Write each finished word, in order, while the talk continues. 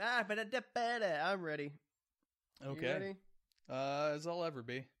I'm ready. Okay. You ready? As I'll ever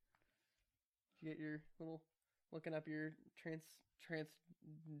be. Did you get your little looking up your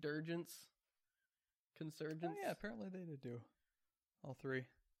transdurgence? Consurgence? Oh, yeah, apparently they did do all three.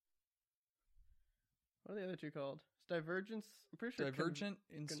 What are the other two called? It's divergence? I'm pretty sure. Divergent,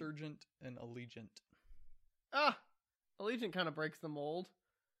 insurgent, and allegiant. Allegiant kind of breaks the mold.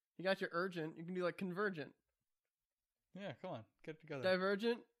 You got your urgent. You can do like convergent. Yeah, come on. Get it together.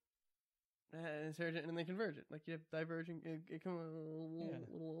 Divergent, insurgent, and then convergent. Like you have diverging. It can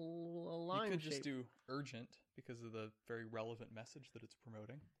little line You could shape. just do urgent because of the very relevant message that it's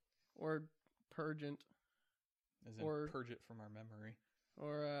promoting. Or purgent. As in Or- purge it from our memory.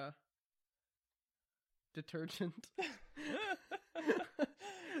 Or detergent.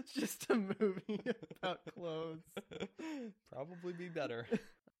 It's just a movie about clothes. Probably be better.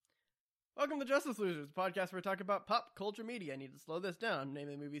 Welcome to Justice Losers, the podcast where we talk about pop culture media. I need to slow this down.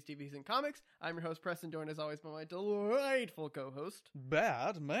 Namely movies, TVs, and comics. I'm your host, Preston, joined as always by my delightful co-host.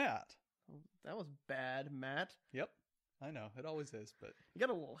 Bad Matt. Oh, that was bad, Matt. Yep. I know. It always is, but... You got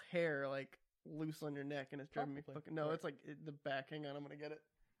a little hair, like, loose on your neck, and it's driving me Probably. fucking... No, Right. it's like the back. Hang on, I'm gonna get it.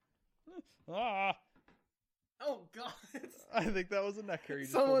 Ah! Oh, God. I think that was a neck hair you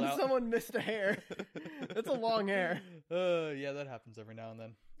just pulled out. Someone missed a hair. It's a long hair. Yeah, that happens every now and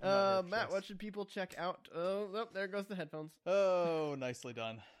then. I'm not very Matt, precise. what should people check out? Oh, there goes the headphones. Oh, nicely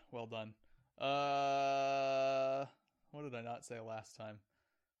done. Well done. What did I not say last time?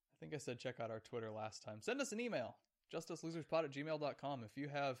 I think I said check out our Twitter last time. Send us an email. justiceloserspod@gmail.com if you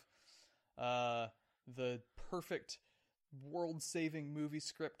have the perfect world-saving movie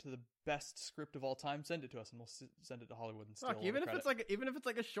script, the best script of all time. Send it to us, and we'll send it to Hollywood and steal Fuck, all the even credit. if it's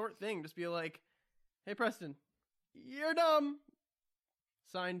like a short thing, just be like, "Hey, Preston, you're dumb."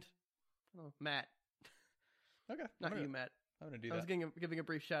 Signed, Matt. Okay, Not you, Matt. I'm gonna do I was that. giving a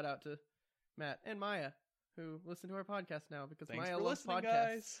brief shout out to Matt and Maya, who listen to our podcast now because Thanks Maya for loves listening,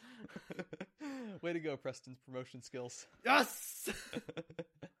 podcasts. guys. Way to go, Preston's promotion skills. Yes.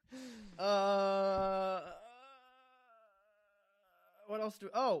 What else do?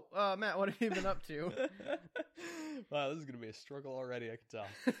 Oh, Matt, what have you been up to? Wow, this is going to be a struggle already, I can tell.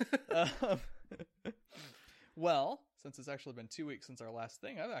 Well, since it's actually been 2 weeks since our last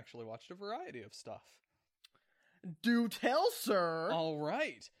thing, I've actually watched a variety of stuff. Do tell, sir. All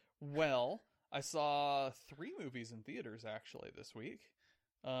right. Well, I saw 3 movies in theaters, actually, this week.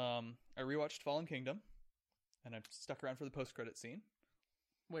 I rewatched Fallen Kingdom, and I stuck around for the post-credit scene.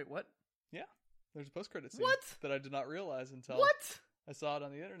 Wait, what? Yeah, there's a post-credit scene What? that I did not realize until What? I saw it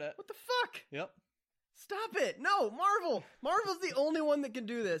on the internet. What the fuck? Yep. Stop it! No, Marvel. Marvel's the only one that can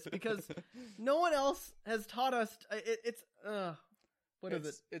do this because no one else has taught us. What is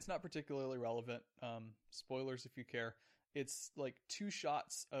it? It's not particularly relevant. Spoilers if you care. It's like 2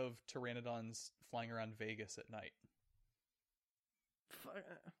 shots of pteranodons flying around Vegas at night.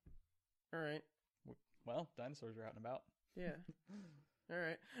 All right. Well, dinosaurs are out and about. Yeah. All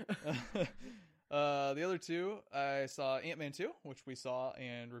right. The other 2, I saw Ant-Man 2, which we saw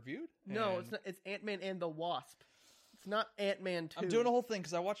and reviewed. No, and it's not. It's Ant-Man and the Wasp. It's not Ant-Man 2. I'm doing a whole thing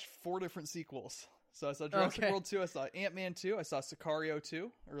because I watched 4 different sequels. So I saw Jurassic World 2, I saw Ant-Man 2, I saw Sicario 2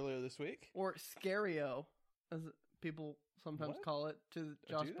 earlier this week. Or Scario, as people sometimes What? call it, to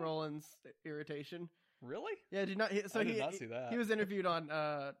Josh do they? Brolin's irritation. Really? Yeah, did not. So I did he not see that. He was interviewed on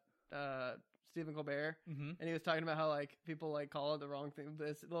Stephen Colbert, Mm-hmm. and he was talking about how like people like call it the wrong thing.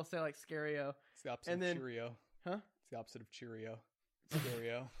 They'll say like Scario. It's the opposite And of then- Cheerio. Huh? It's the opposite of Cheerio.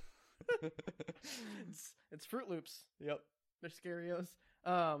 Scario. It's Fruit Loops. Yep. They're Scarios.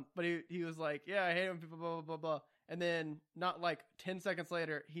 But he was like, yeah, I hate when people blah, blah, blah, blah. And then not like 10 seconds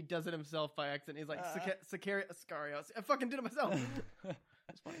later, he does it himself by accident. He's like, Sicario. I fucking did it myself.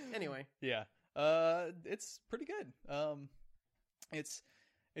 It's funny. Anyway. Yeah. It's pretty good.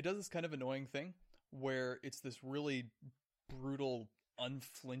 It does this kind of annoying thing where it's this really brutal,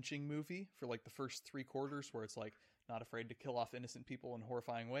 unflinching movie for like the first 3 quarters where it's like not afraid to kill off innocent people in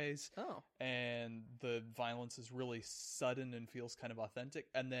horrifying ways. Oh. And the violence is really sudden and feels kind of authentic.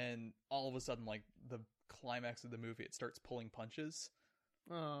 And then all of a sudden, like the climax of the movie, it starts pulling punches.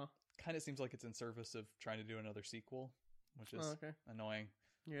 Oh. Kind of seems like it's in service of trying to do another sequel, which is Okay. annoying.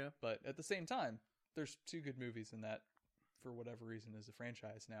 Yeah. But at the same time, there's 2 good movies in that, for whatever reason, is a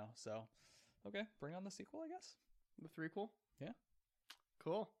franchise now. So, okay, bring on the sequel, I guess. The threequel? Yeah.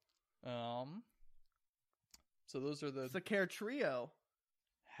 Cool. So those are the... Sicario Trio.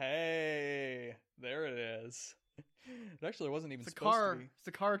 Hey, there it is. It actually wasn't even supposed to be...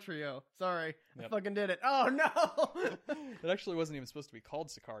 Sicario Trio. Sorry. I Yep. fucking did it. Oh, no! It actually wasn't even supposed to be called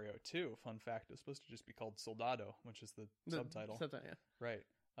Sicario 2. Fun fact, it was supposed to just be called Soldado, which is the subtitle. Subtitle, yeah. Right.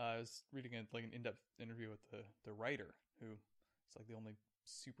 I was reading like an in-depth interview with the writer, who is like the only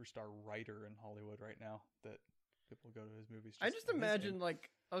superstar writer in Hollywood right now that people go to his movies. I just imagine, like,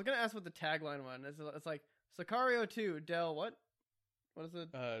 I was gonna ask what the tagline was. It's like Sicario 2, Del what? What is it?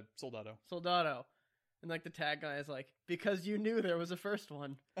 Soldado. Soldado. And like the tagline is like, because you knew there was a first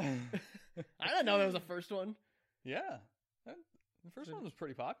one. I didn't know there was a first one. Yeah. The first one was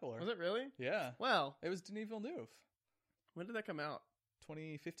pretty popular. Was it really? Yeah. Well, it was Denis Villeneuve. When did that come out?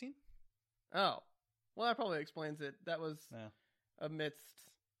 2015? Oh. Well, that probably explains it. That was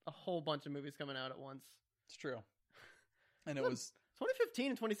amidst a whole bunch of movies coming out at once. It's true. And it was... 2015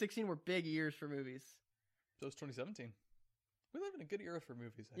 and 2016 were big years for movies. So was 2017. We live in a good era for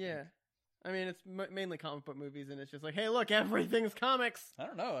movies, I think. I mean, it's mainly comic book movies, and it's just like, hey, look, everything's comics. I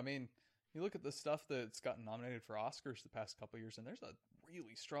don't know. I mean, you look at the stuff that's gotten nominated for Oscars the past couple years, and there's a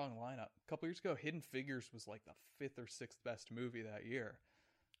really strong lineup. A couple years ago, Hidden Figures was like the 5th or 6th best movie that year.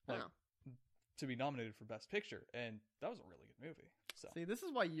 Like, to be nominated for Best Picture, and that was a really good movie. So. See, this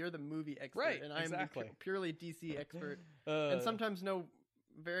is why you're the movie expert, right, and I'm exactly. the purely DC expert, and sometimes know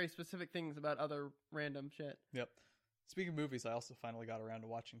very specific things about other random shit. Yep. Speaking of movies, I also finally got around to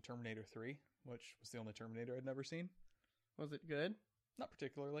watching Terminator 3, which was the only Terminator I'd never seen. Was it good? Not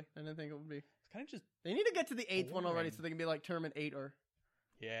particularly. I didn't think it would be. It's kind of just... They need to get to the 8th one already so they can be like Terminator.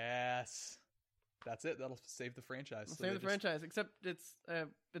 Yes. That's it. That'll save the franchise. Save the franchise, except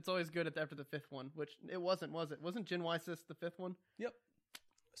it's always good after the 5th one, which it wasn't, was it? Wasn't Gen Wysis the 5th one? Yep.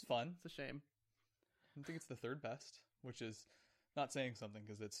 It's fun. It's a shame. I think it's the 3rd best, which is not saying something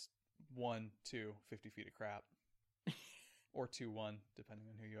because it's 1, 2, 50 feet of crap. Or 2-1, depending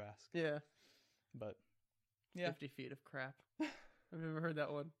on who you ask. Yeah. But, yeah. 50 feet of crap. I've never heard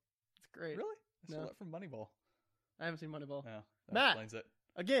that one. It's great. Really? I stole that from Moneyball. I haven't seen Moneyball. No, that Matt, explains it.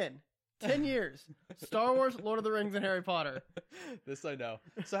 Again, 10 years. Star Wars, Lord of the Rings, and Harry Potter. This I know.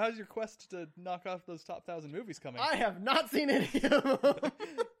 So how's your quest to knock off those top 1,000 movies coming? I have not seen any of them.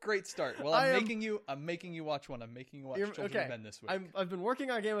 Great start. Well, I'm making you watch one. I'm making you watch Children of Men this week. I've been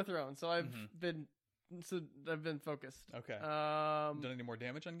working on Game of Thrones, so I've been focused. Okay. Done any more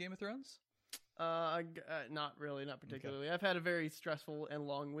damage on Game of Thrones? Not really, not particularly. Okay. I've had a very stressful and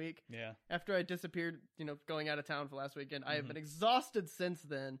long week. Yeah. After I disappeared, going out of town for last weekend, I have been exhausted since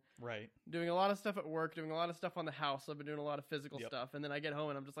then. Right. Doing a lot of stuff at work, doing a lot of stuff on the house. I've been doing a lot of physical stuff, and then I get home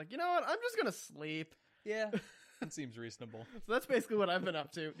and I'm just like, you know what? I'm just gonna sleep. Yeah. That seems reasonable. So that's basically what I've been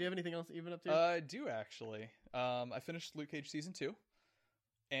up to. Do you have anything else that you've been up to? I do actually. I finished Luke Cage season 2.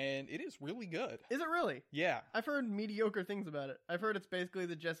 And it is really good. Is it really? Yeah. I've heard mediocre things about it. I've heard it's basically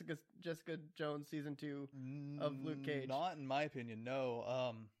the Jessica Jones season 2 of Luke Cage. Not in my opinion,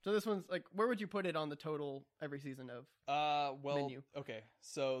 no. So this one's like, where would you put it on the total every season of menu? Okay.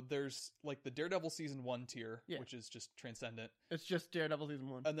 So there's like the Daredevil season 1 tier, which is just transcendent. It's just Daredevil season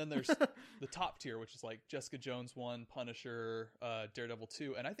 1. And then there's the top tier, which is like Jessica Jones 1, Punisher, Daredevil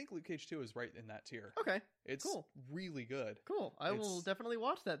 2, and I think Luke Cage 2 is right in that tier. Okay. It's really good. Cool. I will definitely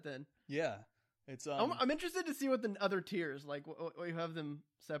watch that then. Yeah. It's I'm interested to see what the other tiers, like what you have them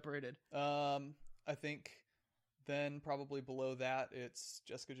separated. I think then probably below that it's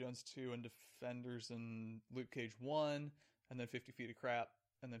Jessica Jones 2 and Defenders and Luke Cage 1, and then 50 Feet of Crap,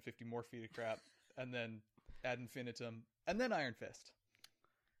 and then 50 more feet of crap, and then Ad Infinitum, and then Iron Fist.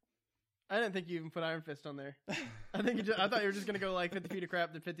 I didn't think you even put Iron Fist on there. I thought you were just gonna go like 50 Feet of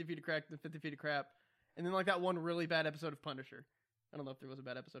Crap, then 50 Feet of Crap, then 50 Feet of Crap, and then like that one really bad episode of Punisher. I don't know if there was a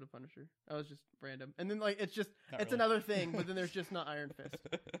bad episode of Punisher. I was just random. And then like it's really. Another thing, but then there's just not Iron Fist.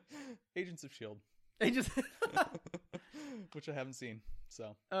 Agents of S.H.I.E.L.D. Which I haven't seen.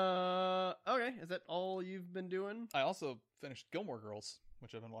 So okay. Is that all you've been doing? I also finished Gilmore Girls,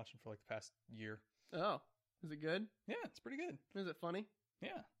 which I've been watching for like the past year. Oh. Is it good? Yeah, it's pretty good. Is it funny?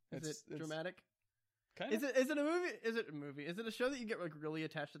 Yeah. Is it dramatic? Kind of. Is it a movie? Is it a movie? Is it a show that you get like really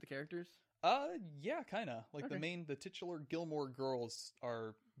attached to the characters? Yeah, kind of. Like the titular Gilmore Girls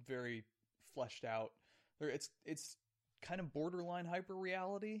are very fleshed out. It's kind of borderline hyper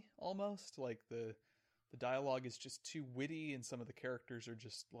reality almost. Like the dialogue is just too witty, and some of the characters are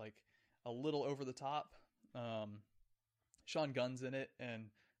just like a little over the top. Sean Gunn's in it, and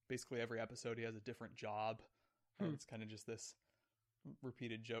basically every episode he has a different job. And it's kind of just this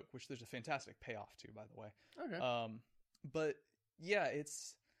repeated joke, which there's a fantastic payoff to, by the way. Okay. But yeah,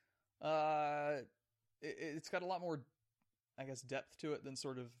 it's got a lot more, I guess, depth to it than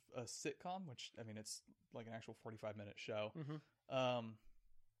sort of a sitcom, which, I mean, it's like an actual 45-minute show.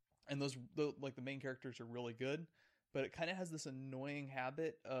 And the main characters are really good, but it kind of has this annoying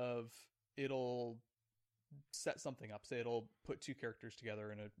habit of it'll set something up. Say it'll put two characters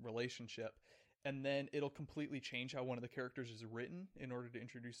together in a relationship, and then it'll completely change how one of the characters is written in order to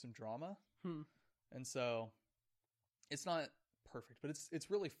introduce some drama. And so it's not perfect, but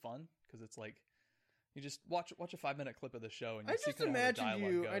it's really fun because it's like you just watch a 5-minute clip of the show and you see kind of how the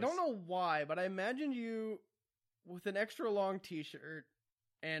dialogue goes. I don't know why, but I imagined you with an extra long t-shirt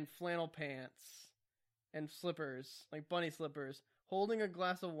and flannel pants and slippers, like bunny slippers, holding a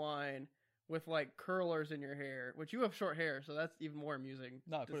glass of wine with like curlers in your hair, which you have short hair, so that's even more amusing.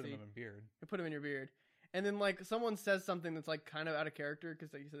 No, I put them in my beard. You put them in your beard. And then like someone says something that's like kind of out of character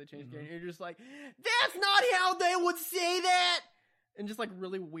because like you said they changed and you're just like, that's not how they would say that. And just like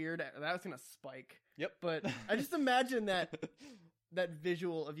really weird. That was gonna spike. Yep. But I just imagine that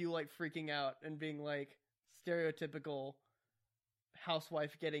visual of you like freaking out and being like stereotypical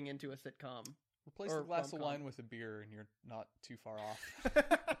housewife getting into a sitcom. Replace the glass of wine with a beer and you're not too far off.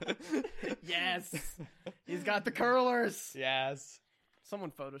 Yes. He's got the curlers. Yes.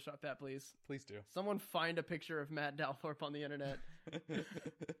 Someone Photoshop that, please. Please do. Someone find a picture of Matt Dalthorpe on the internet.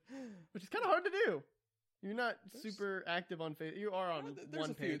 Which is kind of hard to do. You're not super active on Facebook. You are on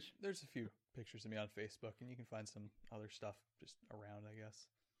one page. There's a few pictures of me on Facebook, and you can find some other stuff just around, I guess.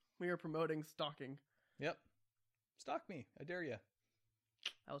 We are promoting stalking. Yep. Stalk me. I dare you.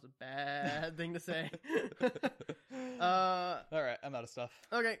 That was a bad thing to say. All right, I'm out of stuff.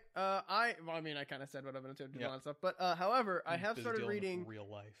 Okay. I kind of said what I'm going to do on stuff, but however, I have started reading real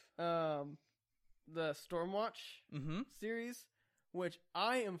life. The Stormwatch series, which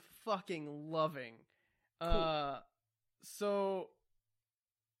I am fucking loving. Cool. So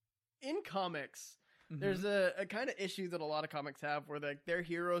in comics, there's a kind of issue that a lot of comics have where like their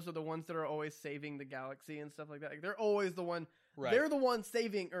heroes are the ones that are always saving the galaxy and stuff like that. Like, they're always the one. Right. They're the one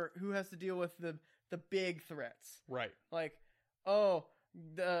saving or who has to deal with the big threats. Right. Like,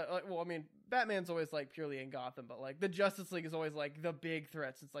 Batman's always like purely in Gotham, but like the Justice League is always like the big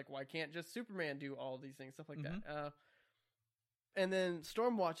threats. It's like, why can't just Superman do all these things, stuff like that. And then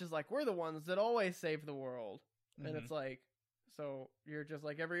Stormwatch is like, we're the ones that always save the world. And it's like, so you're just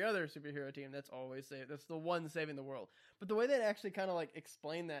like every other superhero team that's the one saving the world. But the way they actually kind of like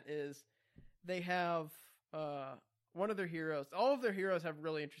explain that is they have one of their heroes. All of their heroes have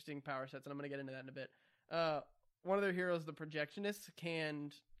really interesting power sets, and I'm going to get into that in a bit. One of their heroes, the Projectionist,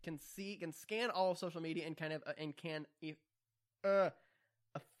 can scan all of social media and can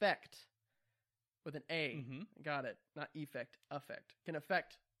affect with an A. Got it. Not effect. Affect. Can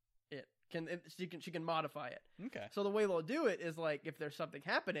affect it. She can modify it. Okay. So the way they'll do it is like if there's something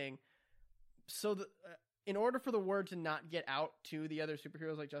happening, so in order for the word to not get out to the other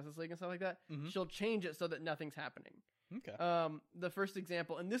superheroes like Justice League and stuff like that, she'll change it so that nothing's happening. Okay. The first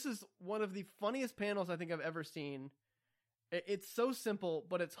example, and this is one of the funniest panels I think I've ever seen. It's so simple,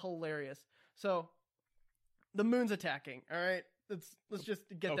 but it's hilarious. So the moon's attacking. All right. Let's just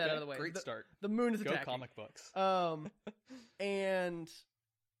get that out of the way. Great start. The moon is attacking. Go comic books. And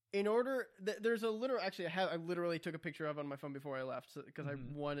in order, there's a literal. Actually, I literally took a picture of it on my phone before I left because I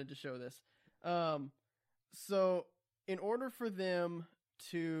wanted to show this. So in order for them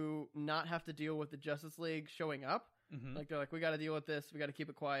to not have to deal with the Justice League showing up, like they're like, we got to deal with this. We got to keep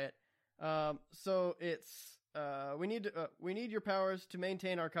it quiet. So it's we need your powers to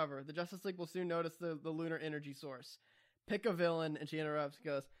maintain our cover. The Justice League will soon notice the lunar energy source. Pick a villain, and she interrupts.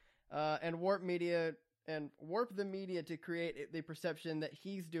 Goes and warp the media to create the perception that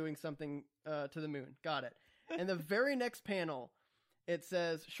he's doing something to the moon. Got it. And the very next panel, it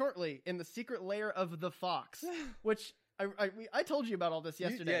says shortly in the secret lair of the Fox, which I told you about all this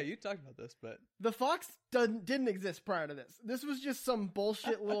yesterday. You talked about this, but the Fox didn't exist prior to this. This was just some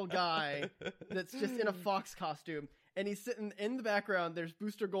bullshit little guy that's just in a Fox costume. And he's sitting in the background. There's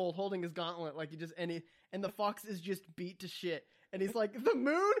Booster Gold holding his gauntlet, like and the Fox is just beat to shit. And he's like, the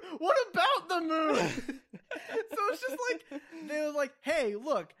moon? What about the moon? So it's just like, they were like, hey,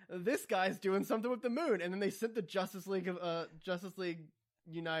 look, this guy's doing something with the moon. And then they sent the Justice League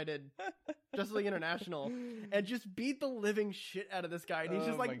International, and just beat the living shit out of this guy. And he's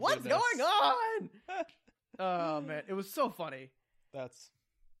just like, what's going on? Oh, man. It was so funny.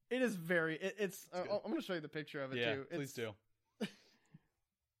 It is very, it's I'm going to show you the picture of it too. Please do.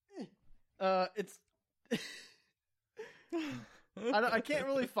 It's, I can't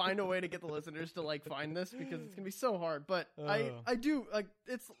really find a way to get the listeners to like find this because it's going to be so hard, but I do like,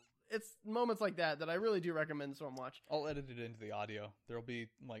 it's moments like that I really do recommend Stormwatch. I'll edit it into the audio. There'll be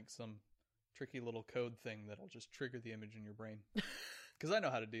like some tricky little code thing that'll just trigger the image in your brain. Because I know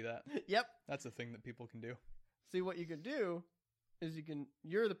how to do that. Yep. That's a thing that people can do. See, what you can do is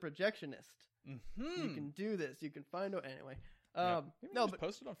you're the projectionist. You can do this. You can find out. Anyway. Maybe no, just but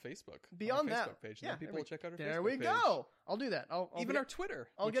post it on Facebook. beyond on our that, Facebook page. yeah, And then people will check out our there Facebook we page. go. I'll do that. I'll Even get, our Twitter.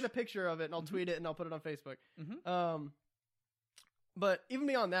 I'll which- get a picture of it and I'll Mhm. tweet it and I'll put it on Facebook. Mhm. But even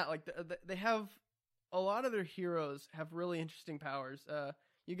beyond that, like they have a lot of their heroes have really interesting powers.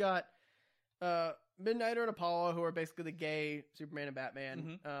 You got Midnighter and Apollo, who are basically the gay Superman and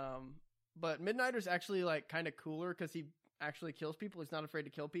Batman. But Midnighter's actually like kind of cooler because he actually kills people. He's not afraid to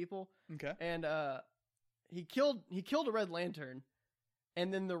kill people. Okay. And he killed a Red Lantern,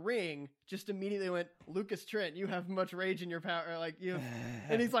 and then the Ring just immediately went, Lucas Trent, you have much rage in your power, like you.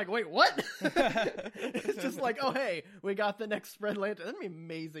 And he's like, wait, what? It's just like, oh hey, we got the next Red Lantern. That'd be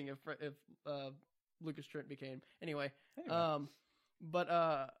amazing if Lucas Trent became anyway.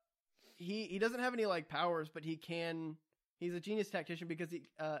 But he doesn't have any like powers, but he's a genius tactician because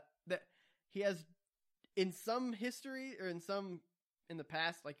he has in some history or in the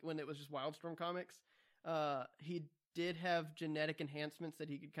past, like when it was just Wildstorm comics, he did have genetic enhancements that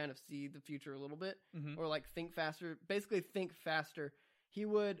he could kind of see the future a little bit, or like think faster. Basically, think faster.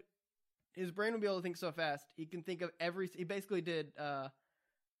 His brain would be able to think so fast. He can think of he basically did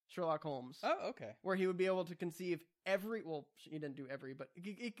Sherlock Holmes. Oh, okay. Where he would be able to conceive he didn't do every, but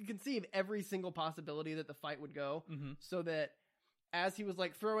he could conceive every single possibility that the fight would go, so that as he was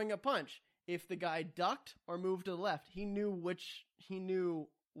like throwing a punch, if the guy ducked or moved to the left, he knew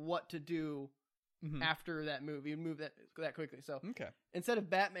what to do after that move. He would move that quickly. So instead of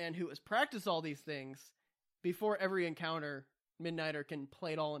Batman, who has practiced all these things before every encounter, Midnighter can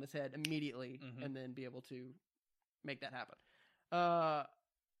play it all in his head immediately and then be able to make that happen.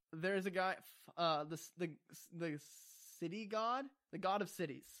 There's a guy, the city god, the god of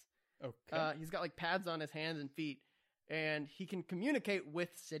cities. Okay. He's got like pads on his hands and feet, and he can communicate with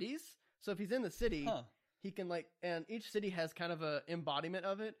cities. So if he's in the city, he can and each city has kind of a embodiment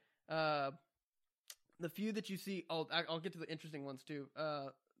of it. The few that you see, I'll get to the interesting ones too.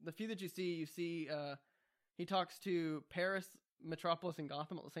 The few that you see, he talks to Paris, Metropolis, and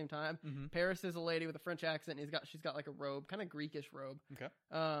Gotham at the same time. Paris is a lady with a French accent. And she's got like a robe, kind of Greekish robe. Okay.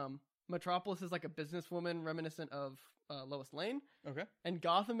 Metropolis is like a businesswoman reminiscent of Lois Lane. Okay. And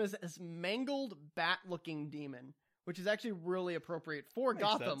Gotham is this mangled bat-looking demon, which is actually really appropriate for Makes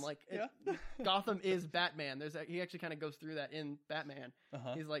Gotham. sense. Gotham he Batman. He actually kind of goes through that in Batman.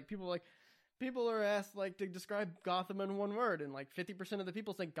 He's like people are asked like to describe Gotham in one word, and like 50% of the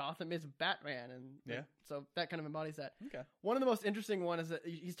people think Gotham is Batman, and so that kind of embodies that. Okay. One of the most interesting one is that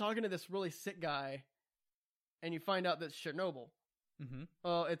he's talking to this really sick guy, and you find out that it's Chernobyl.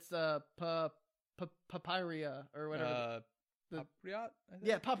 Oh, it's Papyria or whatever. Papriot?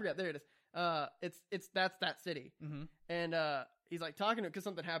 Yeah, Papriot. There it is. That's that city. And he's like talking to because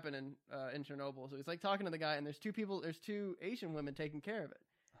something happened in Chernobyl. So he's like talking to the guy, and there's two Asian women taking care of it.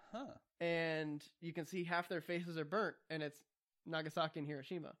 And you can see half their faces are burnt, and it's Nagasaki and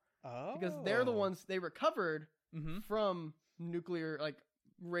Hiroshima. Oh, because they're the ones they recovered from nuclear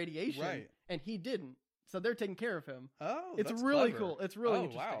radiation, right? And he didn't. So they're taking care of him. Oh, it's really cool. It's really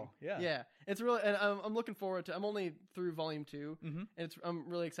interesting. Wow. Yeah. It's really, and I'm looking forward to. I'm only through volume 2, and I'm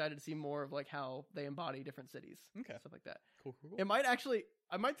really excited to see more of like how they embody different cities, stuff like that. Cool. It might actually,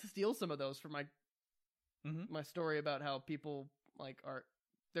 I might steal some of those for my my story about how people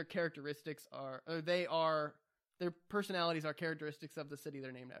their characteristics their personalities are characteristics of the city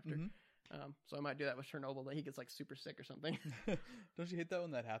they're named after. So I might do that with Chernobyl, that he gets like super sick or something. Don't you hate that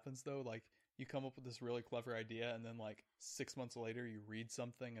when that happens though? Like you come up with this really clever idea, and then like 6 months later you read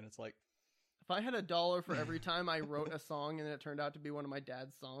something and it's like, if I had $1 for every time I wrote a song and then it turned out to be one of my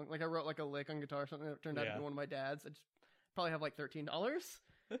dad's songs, like I wrote like a lick on guitar or something and it turned out to be one of my dad's, I'd probably have like $13.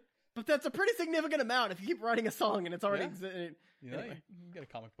 But that's a pretty significant amount if you keep writing a song and it's already existing. Anyway. You can get a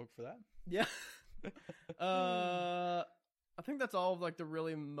comic book for that. Yeah. I think that's all of like the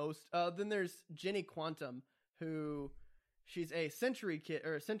really most. Then there's Jenny Quantum, who she's a century kid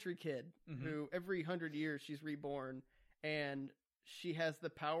who every 100 years she's reborn, and she has the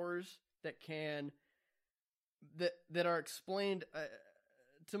powers that are explained.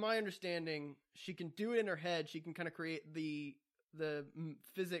 To my understanding, she can do it in her head. She can kind of create the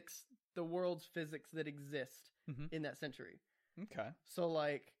physics, the world's physics that exist in that century. Okay. So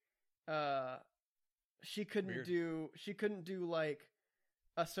like, she couldn't do like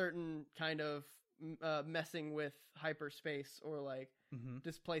a certain kind of messing with hyperspace or like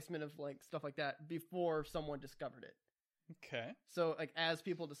displacement of like stuff like that before someone discovered it. Okay. So like as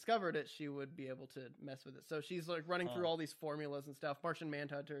people discovered it, she would be able to mess with it. So she's like running through all these formulas and stuff. Martian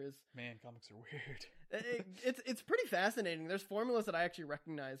Manhunter is comics are weird. It's pretty fascinating. There's formulas that I actually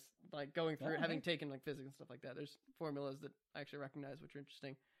recognize, like going through it, having taken like physics and stuff like that. There's formulas that I actually recognize, which are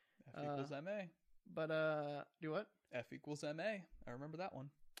interesting. F equals MA. But do what? F equals MA. I remember that one.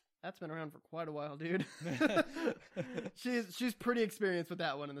 That's been around for quite a while, dude. she's pretty experienced with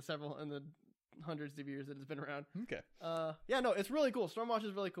that one in the hundreds of years that it's been around. Okay. Yeah, no, it's really cool. Stormwatch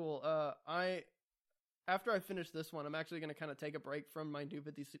is really cool. After I finish this one, I'm actually going to kind of take a break from my New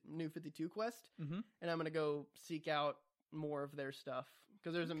 52 quest, Mm-hmm. and I'm going to go seek out more of their stuff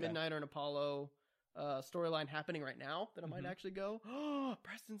because there's a Okay. Midnighter and Apollo storyline happening right now that I might Mhm. actually go. Oh,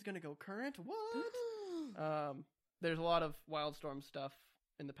 Preston's going to go current. What? There's a lot of Wildstorm stuff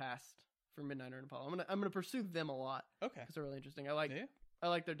in the past for Midnighter and Apollo. I'm gonna pursue them a lot Okay. because they're really interesting. I Yeah.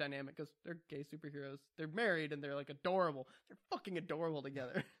 like their dynamic because they're gay superheroes. They're married and they're like adorable. They're fucking adorable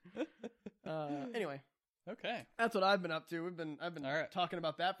together. Anyway, Okay. that's what I've been up to. I've been All right. talking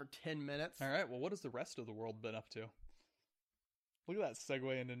about that for 10 minutes. All right. Well, what has the rest of the world been up to? Look at that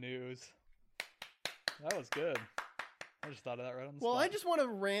segue into news. That was good. I just thought of that right on the Well, spot. I just want to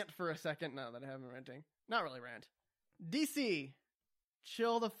rant for a second now that I haven't ranting. Not really rant. DC,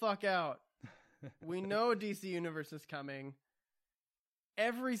 chill the fuck out. We know DC Universe is coming.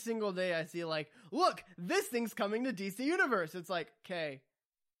 Every single day I see like, look, this thing's coming to DC Universe. It's like, okay,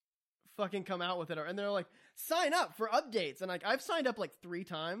 fucking come out with it. And they're like, sign up for updates. And like, I've signed up like 3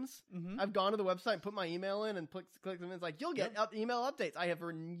 times. Mm-hmm. I've gone to the website and put my email in and click them. And it's like, you'll get email updates. I have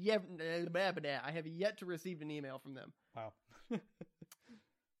yet to receive an email from them. Wow.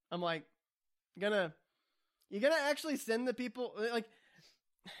 I'm like, you're gonna actually send the people like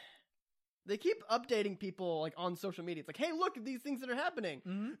they keep updating people like on social media. It's like, hey, look at these things that are happening.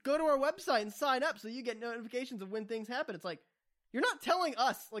 Mm-hmm. Go to our website and sign up so you get notifications of when things happen. It's like you're not telling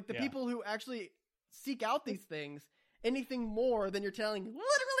us, like the Yeah. people who actually seek out these things, anything more than you're telling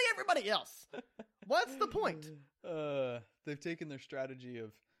literally everybody else. What's the point? They've taken their strategy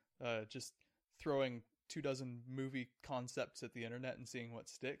of just throwing 24 movie concepts at the internet and seeing what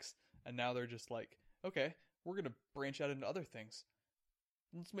sticks, and now they're just like, okay, we're gonna branch out into other things.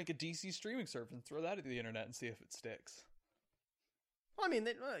 Let's make a DC streaming service and throw that at the internet and see if it sticks. Well, I mean,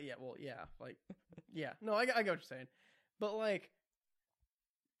 no, I get what you're saying, but like,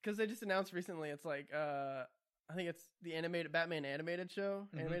 because they just announced recently, it's like, I think it's the animated Batman animated show,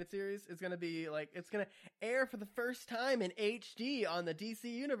 Mhm. animated series. It's gonna be like, it's gonna air for the first time in HD on the DC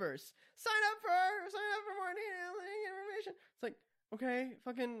Universe. Sign up for more information. It's like, okay,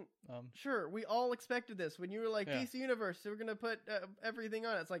 fucking sure. We all expected this when you were like Yeah. DC Universe. So we're gonna put everything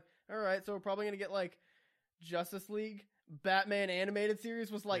on it. It's like, all right, so we're probably gonna get like Justice League. Batman animated series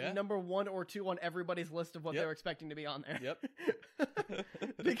was like Yeah. number 1 or 2 on everybody's list of what Yep. they were expecting to be on there. Yep.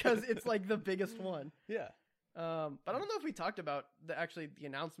 Because it's like the biggest one. Yeah. But I don't know if we talked about the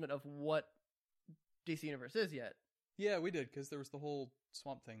announcement of what DC Universe is yet. Yeah, we did, because there was the whole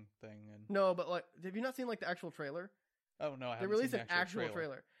Swamp Thing and No, but like, have you not seen like the actual trailer? oh no, I They haven't released seen an the actual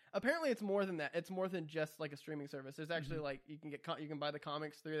trailer. Apparently, it's more than that. It's more than just like a streaming service. There's actually Mhm. like you can buy the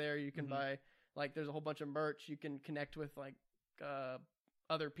comics through there. You can Mhm. buy like there's a whole bunch of merch. You can connect with like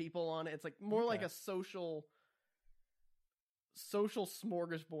other people on it. It's like more like Okay. a social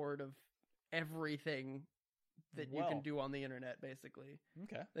smorgasbord of everything that you can Well. do on the internet, basically.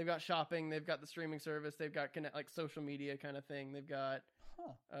 Okay. They've got shopping, they've got the streaming service, they've got like social media kind of thing. They've got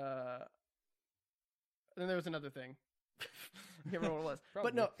Huh. then there was another thing. I can't remember what it was. But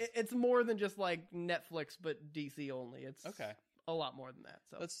Probably. no, it's more than just like Netflix, but DC only. It's Okay. a lot more than that.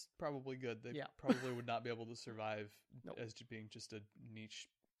 So That's probably good. They Yeah. probably would not be able to survive Nope. as being just a niche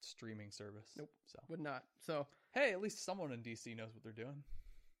streaming service. Nope. So would not. So hey, at least someone in DC knows what they're doing.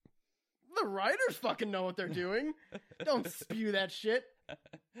 the writers fucking know what they're doing. Don't spew that shit.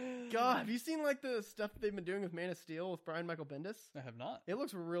 God, have you seen like the stuff they've been doing with Man of Steel with Brian Michael Bendis? I have not, It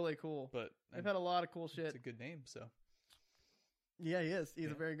looks really cool. but They've had a lot of cool it's shit. a good name. So Yeah, he is. He's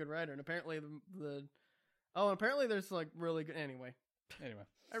Yeah. a very good writer, and apparently and apparently there's like really good. Anyway, anyway,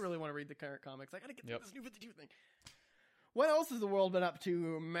 I really want to read the current comics. I gotta get through Yep. this New 52 thing. What else has the world been up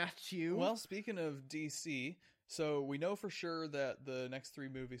to, Matthew? well, speaking of DC, so we know for sure that the next 3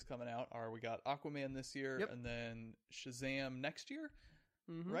 movies coming out are we got Aquaman this year, Yep. and then Shazam next year,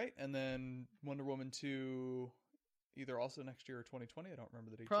 Mhm. right? And then Wonder Woman 2 either also next year or 2020. I don't remember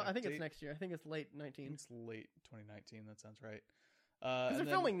the I exact think it's date. next year. I think it's late I 19. think it's late 2019. That sounds right. Because and they're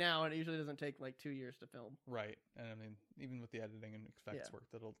then- filming now, and it usually doesn't take like 2 years to film. Right. And I mean, even with the editing and effects Yeah. work,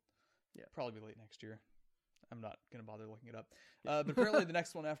 that'll Yeah. probably be late next year. I'm not going to bother looking it up. But apparently the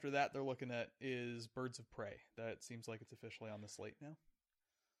next one after that they're looking at is Birds of Prey. That seems like it's officially on the slate now.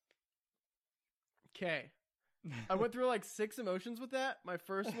 Okay. I went through like 6 emotions with that. My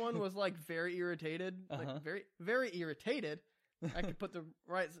first one was like very irritated, Uh-huh. like very, very irritated. I could put the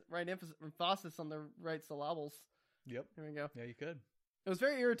right emphasis on the right syllables. Yep. There we go. Yeah, you could. It was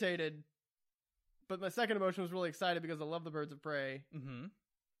very irritated but my second emotion was really excited because I love the Birds of Prey. Mm-hmm.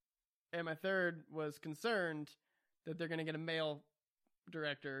 And my third was concerned that they're going to get a male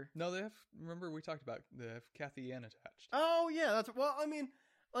director. No, they have. Remember, we talked about they have Kathy Yan attached. Oh yeah, that's well. I mean,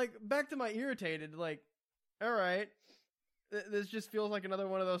 like back to my irritated. Like, all right, this just feels like another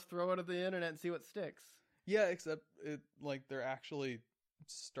one of those throw it at the internet and see what sticks. Yeah, except it like they're actually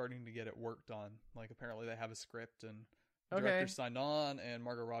starting to get it worked on. Like apparently they have a script and the director signed on, and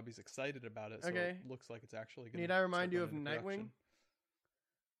Margot Robbie's excited about it. So it looks like it's actually going to. Need I remind you of Nightwing?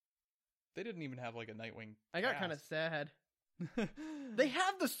 They didn't even have like a Nightwing. I got kind of sad. They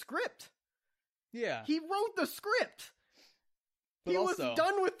have the script. Yeah. He wrote the script. But he also, was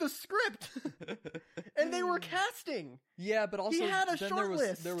done with the script. And they were casting. Yeah, but also he had a short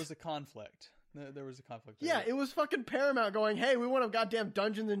list. There was a conflict. There was a conflict. Yeah, it was fucking Paramount going, hey, we want a goddamn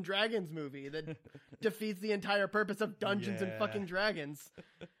Dungeons and Dragons movie that defeats the entire purpose of Dungeons and fucking Dragons.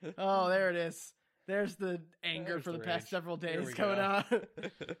 Oh, there it is. There's the anger for the past several days coming out.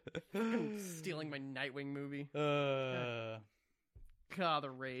 Stealing my Nightwing movie. God,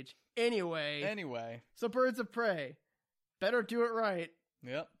 the rage. Anyway. So Birds of Prey. Better do it right.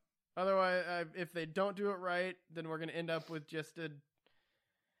 Yep. Otherwise, if they don't do it right, then we're going to end up with just a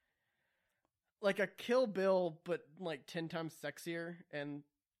Kill Bill, but like 10 times sexier and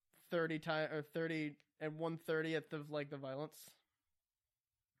 30 and 1/30th of like the violence.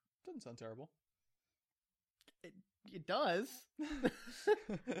 Doesn't sound terrible. It does.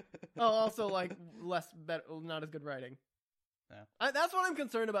 Oh, also like not as good writing. Yeah. That's what I'm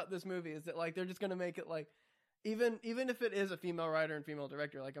concerned about this movie is that like they're just gonna make it like even if it is a female writer and female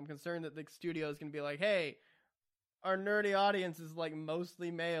director, like I'm concerned that the studio is gonna be like, hey, our nerdy audience is like mostly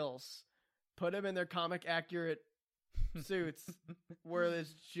males. Put them in their comic accurate suits where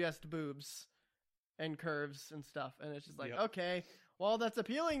there's just boobs and curves and stuff, and it's just like okay, well that's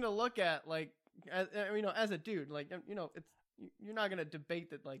appealing to look at, like. As a dude, like it's you're not gonna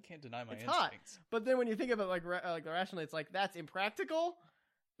debate that. Like, can't deny my instincts. Hot. But then when you think of it like rationally, it's like that's impractical.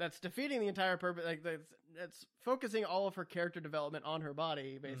 That's defeating the entire purpose. Like that's focusing all of her character development on her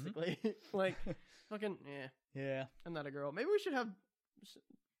body, basically. Mm-hmm. Like fucking yeah. I'm not a girl. Maybe we should have.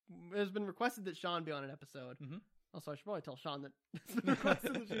 It has been requested that Sean be on an episode. Mm-hmm. Also, I should probably tell Sean that it's been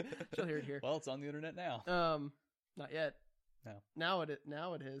requested that she'll hear it here. Well, it's on the internet now. Not yet. No.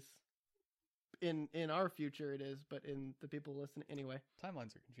 Now it is. In our future it is, but in the people listening anyway.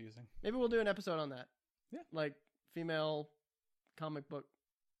 Timelines are confusing. Maybe we'll do an episode on that. Yeah. Like female comic book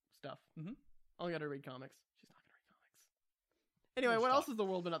stuff. Mm-hmm. I gotta read comics. She's not gonna read comics. Anyway, what else has the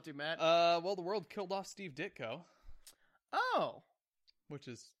world been up to, Matt? Well, the world killed off Steve Ditko. Oh. Which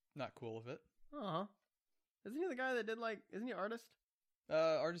is not cool of it. Uh-huh. Isn't he the guy that did isn't he an artist?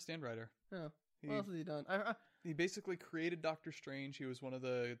 Artist and writer. Oh. What else has he done? He basically created Doctor Strange. He was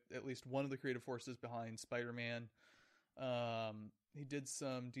at least one of the creative forces behind Spider-Man. He did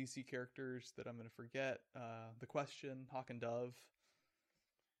some DC characters that I'm going to forget. The Question, Hawk and Dove.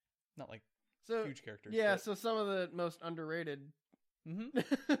 Not like huge characters. Yeah, so some of the most underrated. Mm-hmm.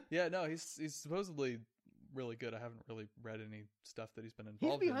 Yeah, no, he's supposedly really good. I haven't really read any stuff that he's been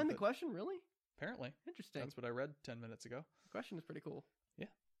involved in. He's behind The Question, really? Apparently. Interesting. That's what I read 10 minutes ago. The Question is pretty cool. Yeah.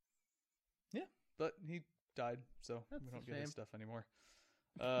 Yeah, but he died, so That's we don't a get shame. his stuff anymore.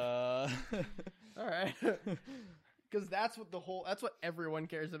 All right. Because that's what everyone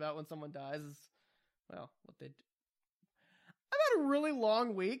cares about when someone dies is, well, what they do. I've had a really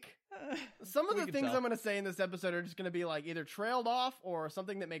long week. Some of the things I'm going to say in this episode are just going to be like either trailed off or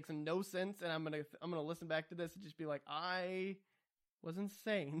something that makes no sense, and I'm going to listen back to this and just be like, I was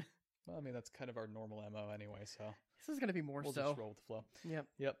insane. Well, I mean, that's kind of our normal MO anyway, so. This is going to be more we'll so. Just roll with the flow.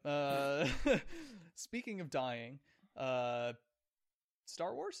 Yep. Speaking of dying,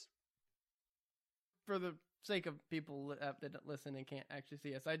 Star Wars? For the sake of people that listen and can't actually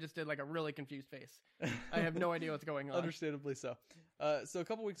see us, I just did like a really confused face. I have no idea what's going on. Understandably so. So a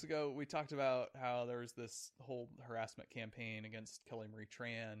couple weeks ago, we talked about how there was this whole harassment campaign against Kelly Marie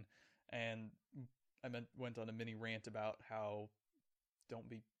Tran, and I went on a mini rant about how don't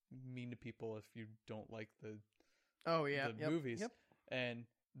be mean to people if you don't like the movies. Yep. And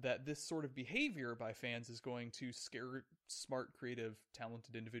that this sort of behavior by fans is going to scare smart, creative,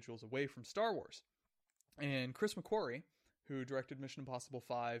 talented individuals away from Star Wars. And Chris McQuarrie, who directed Mission Impossible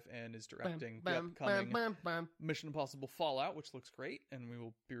 5 and is directing the upcoming Mission Impossible Fallout, which looks great, and we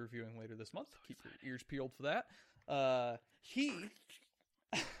will be reviewing later this month. Keep your ears peeled for that. He...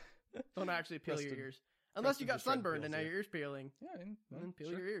 Don't actually peel your ears. Unless you got sunburned and now your ear's peeling. Yeah, and then peel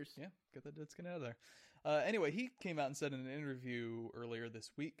your ears. Yeah, get that dead skin out of there. Anyway, he came out and said in an interview earlier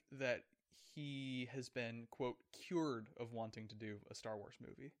this week that he has been, quote, cured of wanting to do a Star Wars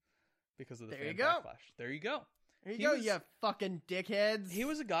movie. because of the There fan you go. backlash. There you go. There you He go, was- you fucking dickheads. He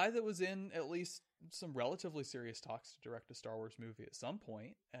was a guy that was in at least some relatively serious talks to direct a Star Wars movie at some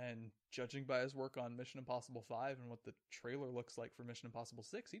point, and judging by his work on Mission Impossible 5 and what the trailer looks like for Mission Impossible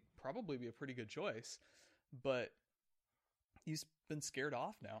 6, he'd probably be a pretty good choice. But he's been scared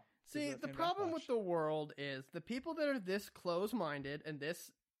off now. because See, of the fan problem backlash. with the world is the people that are this close-minded and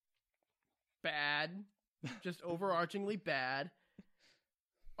this bad, just overarchingly bad,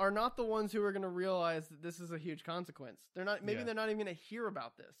 are not the ones who are going to realize that this is a huge consequence. They're not. Maybe Yeah. they're not even going to hear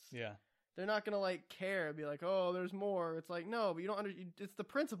about this. Yeah. They're not going to like care. Be like, oh, there's more. It's like, no, but you don't. It's the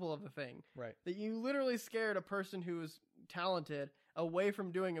principle of the thing Right. that you literally scared a person who is talented away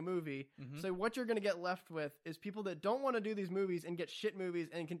from doing a movie. Mhm. So what you're going to get left with is people that don't want to do these movies and get shit movies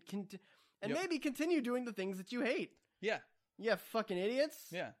and and Yep. maybe continue doing the things that you hate. Yeah. Yeah, fucking idiots.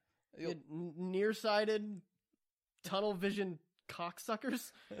 Yeah. You nearsighted, tunnel vision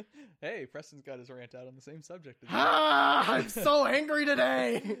cocksuckers. Hey, Preston's got his rant out on the same subject. as you. Ah, I'm so angry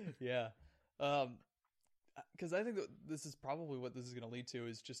today. Yeah. Because I think that this is probably what this is going to lead to,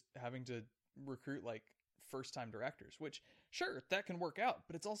 is just having to recruit like first-time directors, which sure, that can work out,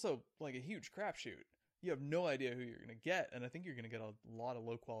 but it's also like a huge crapshoot. You have no idea who you're going to get, and I think you're going to get a lot of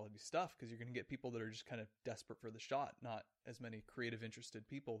low-quality stuff because you're going to get people that are just kind of desperate for the shot, not as many creative, interested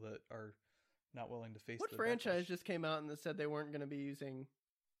people that are not willing to face What the franchise backlash. just came out and that said they weren't going to be using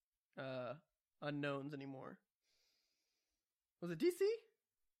unknowns anymore? Was it DC?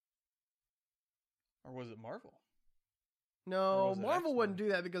 Or was it Marvel? Or No, was it Marvel X-Men? wouldn't do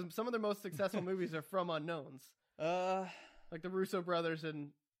that because some of their most successful movies are from unknowns. Like the Russo brothers and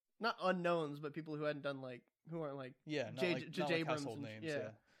not unknowns, but people who hadn't done like who aren't like Yeah, not J- like, J- not J- like Abrams household and- names. yeah.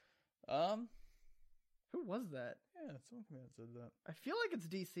 Yeah. who was that? Yeah, someone came out and said that. I feel like it's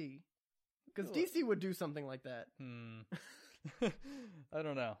DC because Feel it. DC would do something like that. I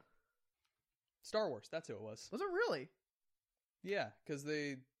don't know. Star Wars, that's who it was. Was it really? Yeah, because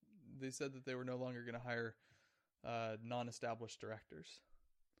they said that they were no longer going to hire non-established directors.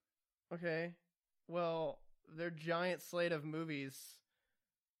 Okay. Well, their giant slate of movies,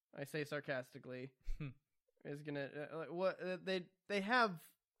 I say sarcastically, is gonna they have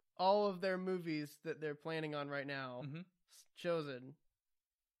all of their movies that they're planning on right now Mhm. chosen.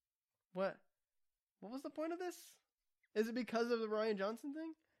 What was the point of this? Is it because of the Ryan Johnson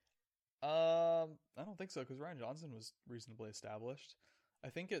thing? I don't think so, because Ryan Johnson was reasonably established. I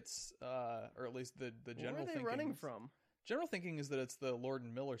think it's, or at least the general Where are they thinking. running from? General thinking is that it's the Lord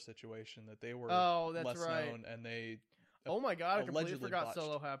and Miller situation, that they were Oh, that's less right. known, and they. Oh my god, I completely allegedly forgot botched.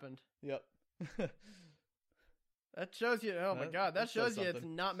 Solo happened. Yep. That shows you. Oh my That- god, that that says shows you it's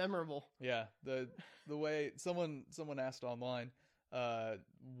something. not memorable. Yeah, the way someone asked online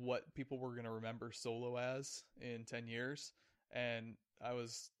what people were going to remember Solo as in 10 years, and I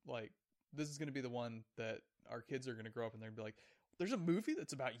was like, this is going to be the one that our kids are going to grow up and they're going to be like, there's a movie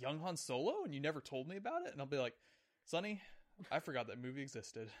that's about young Han Solo and you never told me about it? And I'll be like, Sonny, I forgot that movie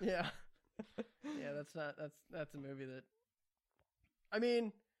existed. Yeah. Yeah, that's a movie that I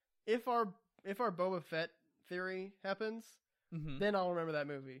mean, if our Boba Fett theory happens, Mm-hmm. then I'll remember that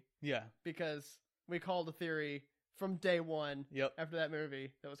movie Yeah. because we called a theory from day one Yep. after that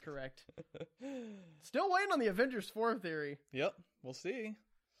movie that was correct. Still waiting on the Avengers 4 theory. Yep. We'll see.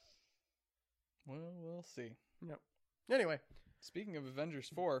 Well, we'll see. Anyway, Speaking of Avengers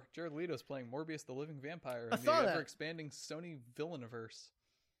 4, Jared Leto's playing Morbius the Living Vampire I in the saw that. ever-expanding Sony Villainiverse,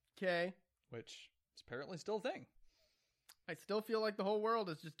 okay. which is apparently still a thing. I still feel like the whole world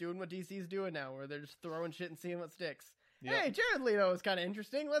is just doing what DC's doing now, where they're just throwing shit and seeing what sticks. Yep. Hey, Jared Leto is kind of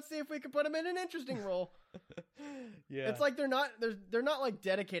interesting. Let's see if we can put him in an interesting role. Yeah. It's like they're not like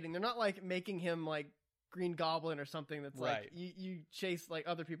dedicating. They're not like making him like Green Goblin or something that's Right. like you chase like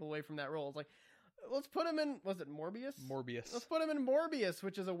other people away from that role. It's like let's put him in. Was it Morbius? Morbius. Let's put him in Morbius,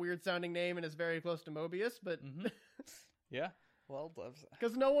 which is a weird sounding name and is very close to Mobius, but Mhm. Yeah. Well,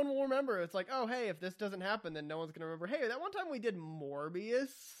 because no one will remember. It's like, oh hey, if this doesn't happen, then no one's gonna remember. Hey, that one time we did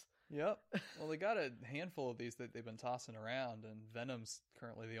Morbius. yep. Well, they got a handful of these that they've been tossing around, and Venom's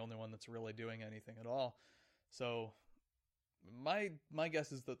currently the only one that's really doing anything at all. So, my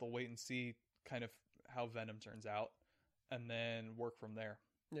guess is that they'll wait and see kind of how Venom turns out, and then work from there.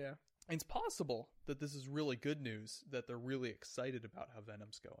 Yeah. And it's possible that this is really good news, that they're really excited about how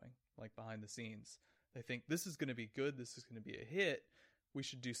Venom's going, like behind the scenes. They think this is going to be good, this is going to be a hit, we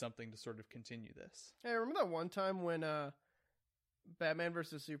should do something to sort of continue this. Hey, remember that one time when Batman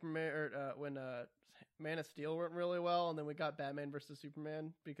versus Superman, or when Man of Steel went really well, and then we got Batman versus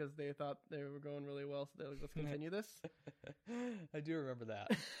Superman because they thought they were going really well, so they're like, let's continue this. I do remember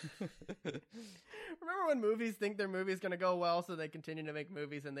that. Remember when movies think their movie's going to go well, so they continue to make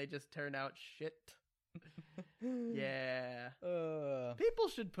movies, and they just turn out shit? Yeah. People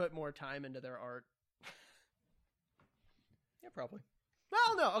should put more time into their art. Yeah, probably.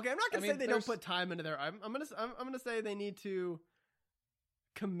 Well, no. Okay, I'm not going to say they don't put time into their art. I'm going to say they need to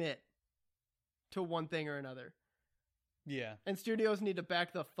commit to one thing or another. Yeah. And studios need to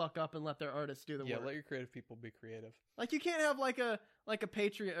back the fuck up and let their artists do the work. Yeah, let your creative people be creative. Like, you can't have like a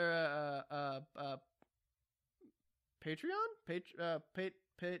Patreon or Patreon?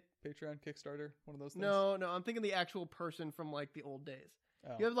 Patreon, Kickstarter, one of those things? No, I'm thinking the actual person from like the old days.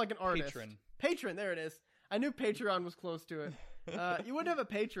 Oh. You have like an artist. Patron, there it is. I knew Patreon was close to it. You wouldn't have a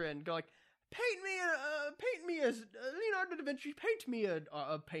patron go like, paint me as Leonardo da Vinci, paint me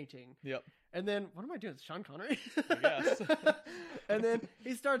a painting. Yep. And then, what am I doing? It's Sean Connery? I guess. And then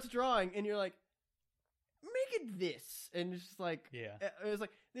he starts drawing, and you're like, make it this. And it's just like, yeah. It was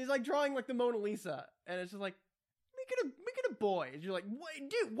like, he's like drawing like the Mona Lisa. And it's just like, make it a boy. And you're like, wait,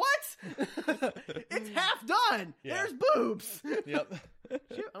 dude, what? It's half done. Yeah. There's boobs. Yep.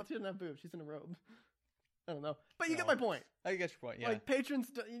 She doesn't have boobs. She's in a robe. I don't know. But you get my point. I get your point, yeah. Like, patrons,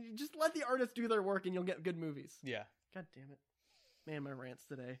 just let the artists do their work and you'll get good movies. Yeah. God damn it. Man, my rants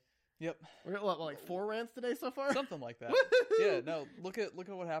today. Yep. We're at like 4 rants today so far? Something like that. Yeah, no, look at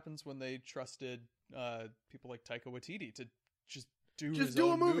what happens when they trusted people like Taika Waititi to just do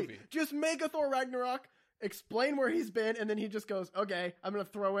a movie. Just make a Thor Ragnarok, explain where he's been, and then he just goes, okay, I'm going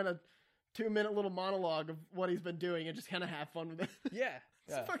to throw in a 2-minute little monologue of what he's been doing and just kind of have fun with it. Yeah.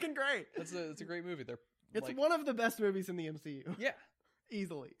 It's fucking great. It's a great movie. It's like, one of the best movies in the MCU. Yeah.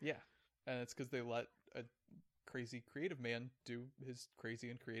 Easily. Yeah. And it's because they let a crazy creative man do his crazy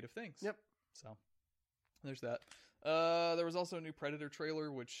and creative things. Yep. So there's that. There was also a new Predator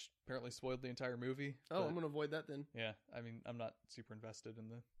trailer, which apparently spoiled the entire movie. Oh, I'm going to avoid that then. Yeah. I mean, I'm not super invested in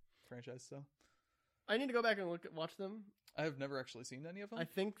the franchise, so. I need to go back and watch them. I have never actually seen any of them. I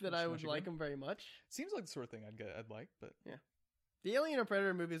think that I would like them very much. Seems like the sort of thing I'd like, but. Yeah. The Alien or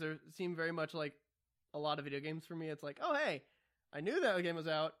Predator movies seem very much like a lot of video games for me. It's like, oh, hey, I knew that game was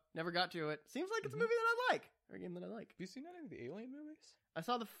out, never got to it. Seems like it's a movie that I like, or a game that I like. Have you seen any of the Alien movies? I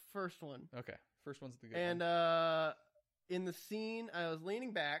saw the first one. Okay, first one's the good one. And in the scene, I was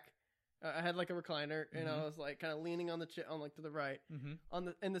leaning back. I had like a recliner, and I was like kind of leaning on the on like to the right.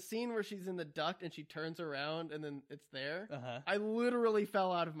 In the scene where she's in the duct and she turns around and then it's there. I literally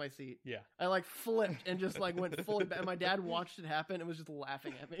fell out of my seat. Yeah, I like flipped and just like went fully back. And my dad watched it happen and was just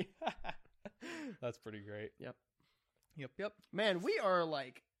laughing at me. That's pretty great. Yep. Man, we are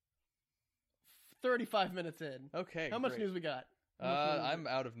like 35 minutes in. Okay. How much news we got? I'm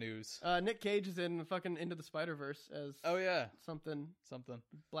out of news. Nick Cage is in fucking Into the Spider-Verse as something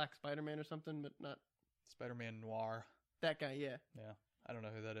Black Spider-Man or something, but not Spider-Man Noir. That guy, yeah. Yeah. I don't know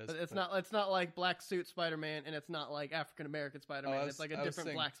who that is. But it's not like black suit Spider-Man, and it's not like African American Spider-Man. It's like a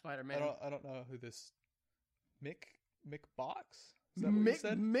different black Spider-Man. I don't know who this Mick Box? Is that what you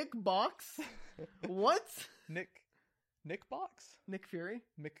said? Mick Box? What? Nick Box? Nick Fury?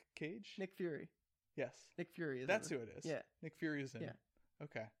 Mick Cage? Nick Fury. Yes. Nick Fury is That's who it is. Yeah. Nick Fury is in. Yeah.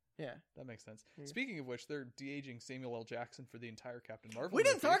 Okay. Yeah. That makes sense. Yeah. Speaking of which, they're de-aging Samuel L. Jackson for the entire Captain Marvel We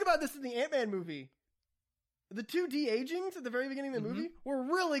didn't talk about this in the Ant-Man movie. The 2 de-agings at the very beginning of the movie were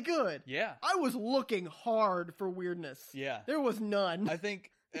really good. Yeah. I was looking hard for weirdness. Yeah. There was none. I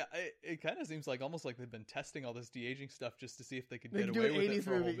think it kind of seems like almost like they've been testing all this de-aging stuff just to see if they could get away with it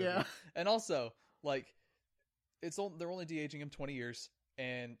for a whole movie. Yeah. And also, like, they're only de-aging him 20 years,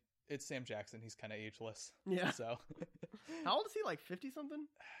 and it's Sam Jackson. He's kind of ageless. Yeah. So. How old is he? Like 50-something?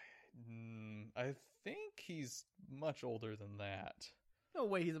 I think he's much older than that. No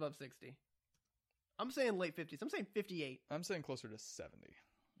way he's above 60. I'm saying late 50s. I'm saying 58. I'm saying closer to 70.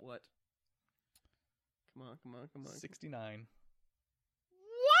 What? Come on. 69.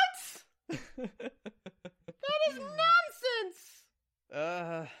 What? That is nonsense!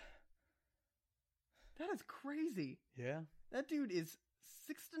 That is crazy. Yeah. That dude is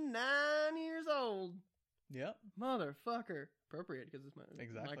 69 years old. Yep. Motherfucker. Appropriate, because it's my...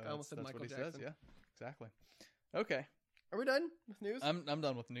 Exactly. I almost said that's Michael what he Jackson. says, yeah. Exactly. Okay. Are we done with news? I'm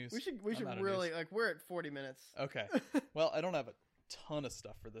done with news. We should really, like, we're at 40 minutes. Okay. Well, I don't have a ton of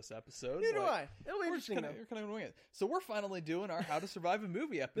stuff for this episode. Neither do I. It'll be interesting, though. You're kind of wing it. So we're finally doing our How to Survive a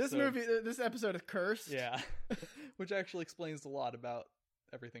Movie episode. This episode is cursed. Yeah. Which actually explains a lot about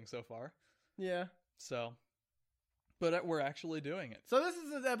everything so far. Yeah. So, but we're actually doing it. So this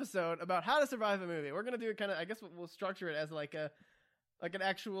is an episode about how to survive a movie. We're going to do it kind of, I guess we'll structure it as like like an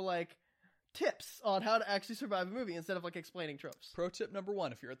actual like tips on how to actually survive a movie instead of like explaining tropes. Pro tip number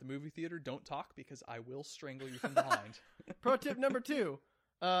 1: if you're at the movie theater, don't talk because I will strangle you from behind. Pro tip number 2: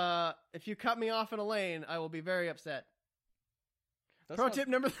 if you cut me off in a lane, I will be very upset. Tip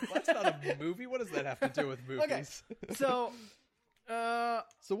number 3. That's not a movie. What does that have to do with movies? Okay, so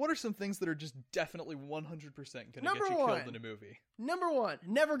what are some things that are just definitely 100% going to get you killed in a movie? Number 1: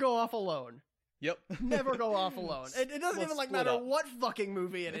 never go off alone. Yep. Never go off alone. It doesn't even like matter up. what fucking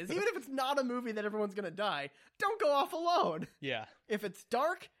movie it is. Even if it's not a movie that everyone's gonna die, don't go off alone. Yeah. If it's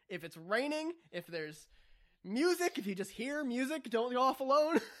dark, if it's raining, if there's music, if you just hear music, don't go off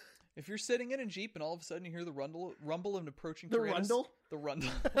alone. If you're sitting in a Jeep and all of a sudden you hear the rumble of an approaching The Tyrannosaurus... rundle? The rundle.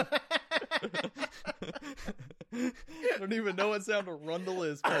 I don't even know what sound a rundle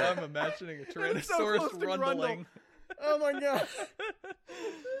is, but I'm imagining a Tyrannosaurus so close to rundling. Oh my god.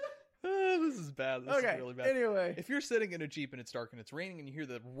 This is bad. This is really bad. Anyway. If you're sitting in a Jeep and it's dark and it's raining and you hear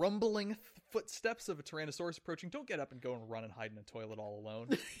the rumbling footsteps of a Tyrannosaurus approaching, don't get up and go and run and hide in a toilet all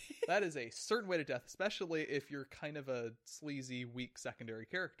alone. That is a certain way to death, especially if you're kind of a sleazy, weak secondary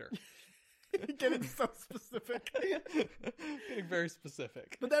character. Getting so specific. Getting very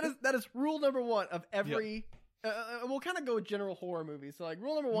specific. But that is rule number 1 of every... we'll kind of go with general horror movies. So like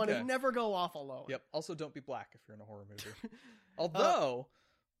rule number 1 is never go off alone. Yep. Also, don't be black if you're in a horror movie. Although...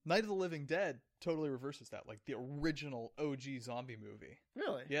 Night of the Living Dead totally reverses that, like the original OG zombie movie.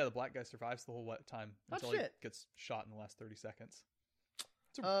 Really? Yeah, the black guy survives the whole time until he gets shot in the last 30 seconds.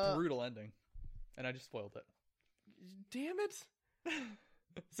 It's a brutal ending, and I just spoiled it. Damn it!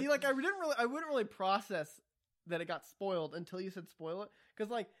 See, like I wouldn't really process that it got spoiled until you said spoil it, because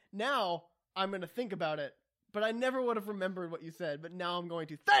like now I'm gonna think about it, but I never would have remembered what you said. But now I'm going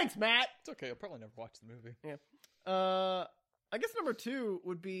to. Thanks, Matt. It's okay. I'll probably never watch the movie. Yeah. I guess number 2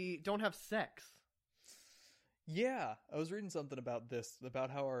 would be don't have sex. Yeah, I was reading something about this,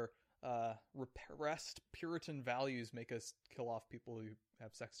 about how our repressed Puritan values make us kill off people who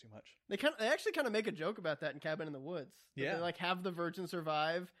have sex too much. They actually kind of make a joke about that in Cabin in the Woods. Yeah. They like have the virgin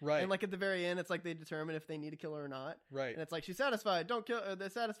survive. Right. And like at the very end, it's like they determine if they need to kill her or not. Right. And it's like, she's satisfied, don't kill, they're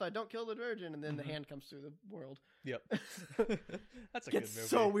satisfied, don't kill the virgin. And then the hand comes through the world. Yep. That's a good movie. It's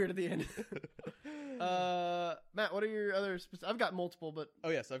so weird at the end. Matt, what are your other I've got multiple, but... Oh,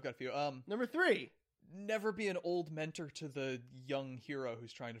 yes, I've got a few. Number 3. Never be an old mentor to the young hero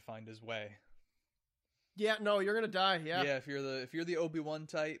who's trying to find his way. Yeah, no, you're gonna die. Yeah. Yeah, if you're the Obi-Wan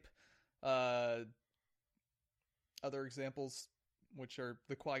type, other examples, which are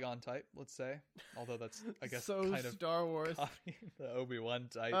the Qui-Gon type, let's say. Although that's, I guess, so kind of Star Wars. the Obi-Wan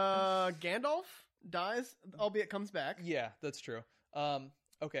type. Gandalf dies, albeit comes back. Yeah, that's true.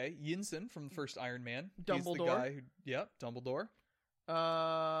 Okay, Yinsen from the first Iron Man. Dumbledore. He's the guy who, Dumbledore.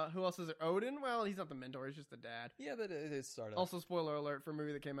 Who else is there? Odin? Well, he's not the mentor. He's just the dad. Yeah, that is sort of. Also, spoiler alert for a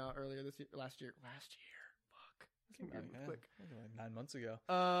movie that came out earlier last year. Fuck. Came out, Quick. Like 9 months ago.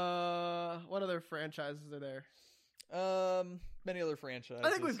 What other franchises are there? Many other franchises.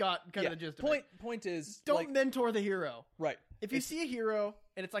 I think we've got kind of the gist of it. Point is, don't mentor the hero. Right. If you see a hero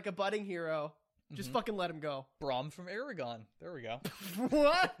and it's like a budding hero, just fucking let him go. Braum from Aragon. There we go.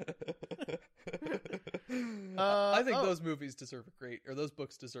 What? I think those movies deserve those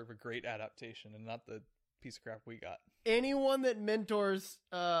books deserve a great adaptation and not the piece of crap we got. Anyone that mentors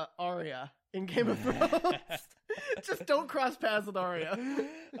Arya in Game of Thrones, just don't cross paths with Arya.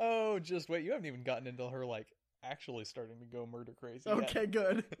 Oh, just wait. You haven't even gotten into her, like, actually starting to go murder crazy Okay, yet.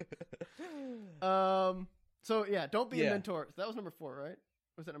 good. So, yeah, don't be a mentor. So that was number 4, right? Or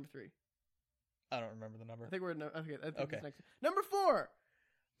was that number 3? I don't remember the number. I think we're okay. Next. Number 4.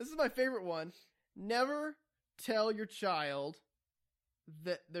 This is my favorite one. Never tell your child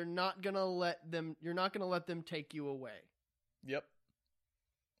that you're not gonna let them take you away. Yep.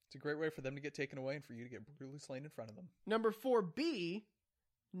 It's a great way for them to get taken away and for you to get brutally slain in front of them. Number 4B.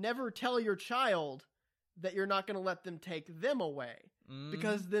 Never tell your child that you're not gonna let them take them away,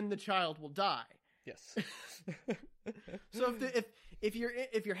 because then the child will die. Yes. So if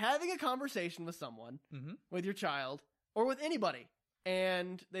you're having a conversation with someone, with your child or with anybody,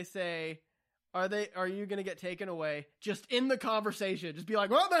 and they say, "Are you going to get taken away?" Just in the conversation, just be like,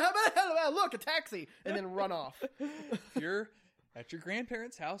 "What the hell? Look, a taxi," and then run off. If you're at your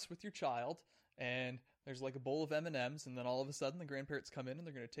grandparents' house with your child, and there's like a bowl of M&Ms, and then all of a sudden the grandparents come in and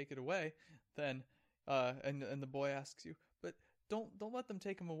they're going to take it away, then and the boy asks you, "But don't let them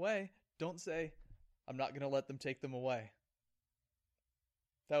take them away." Don't say, "I'm not going to let them take them away."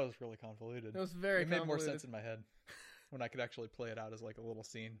 That was really convoluted. It was very convoluted. It made more convoluted. sense in my head. when I could actually play it out as like a little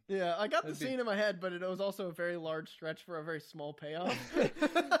scene. Yeah, I got the That'd be- scene in my head, but it was also a very large stretch for a very small payoff.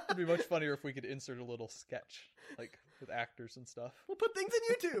 It'd be much funnier if we could insert a little sketch, like with actors and stuff. We'll put things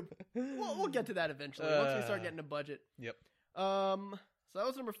in YouTube. We'll get to that eventually once we start getting a budget. Yep. So that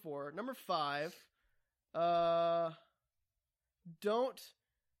was number 4. Number 5. Don't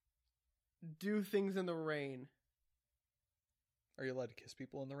do things in the rain. Are you allowed to kiss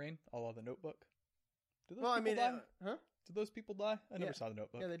people in the rain? A la The Notebook. Do those Well, I people mean, die? huh? Did those people die? I never Yeah. saw The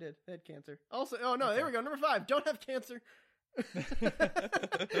Notebook. Yeah, they did. They had cancer. Also, oh no, there Okay. we go. Number 5. Don't have cancer.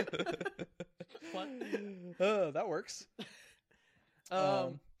 What? That works.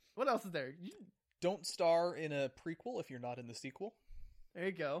 What else is there? Don't star in a prequel if you're not in the sequel. There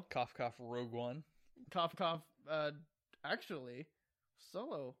you go. Cough, cough, Rogue One. Cough, cough. Actually,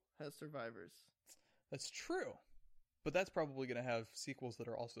 Solo has survivors. That's true. But that's probably going to have sequels that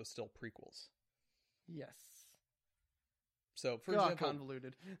are also still prequels. Yes. So, for God, example,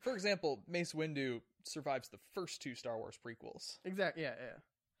 convoluted. Mace Windu survives the first 2 Star Wars prequels, Exactly. Yeah, yeah.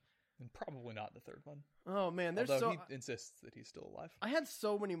 and probably not the third one. Oh man, there's Although so. he insists that he's still alive. I had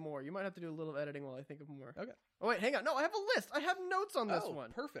so many more. You might have to do a little editing while I think of more. Okay. Oh wait, hang on. No, I have a list. I have notes on this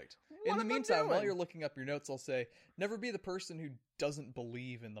one. Perfect. What In the am I meantime, while doing? you're looking up your notes, I'll say, never be the person who doesn't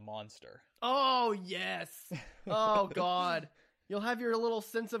believe in the monster. Oh yes. Oh god. You'll have your little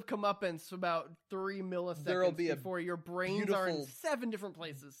sense of comeuppance for about 3 milliseconds There'll be a before your brains are in beautiful- 7 different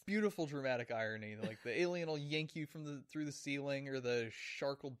places. Beautiful dramatic irony. Like the alien will yank you from through the ceiling, or the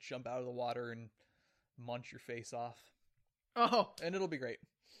shark will jump out of the water and munch your face off. Oh, And it'll be great.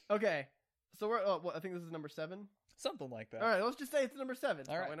 okay. So we're. I think this is number 7. Something like that. All right, let's just say it's number 7. It's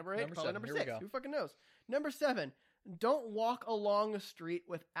All right, probably number 8. number Probably 7. number Here we 6. go. Who fucking knows? Number 7. Don't walk along a street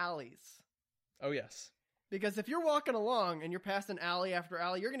with alleys. Oh, yes. Because if you're walking along and you're passing alley after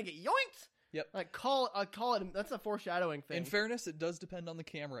alley, you're gonna get yoinked. Yep. Like call it. That's a foreshadowing thing. In fairness, it does depend on the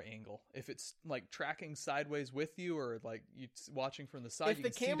camera angle. If it's like tracking sideways with you, or like you watching from the side, if you the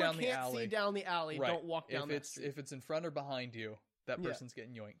can see camera down the can't alley. see down the alley, Right. don't walk down if that it's street. if it's in front or behind you, that Yeah. person's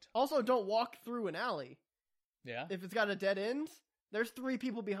getting yoinked. Also, don't walk through an alley. Yeah. If it's got a dead end, there's 3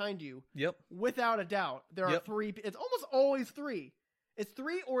 people behind you. Yep. Without a doubt, there are Yep. 3. It's almost always 3. It's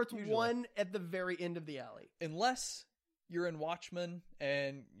 3 or it's Usually. 1 at the very end of the alley. Unless you're in Watchmen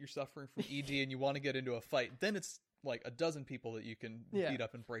and you're suffering from ED and you want to get into a fight, then it's like a dozen people that you can Yeah. beat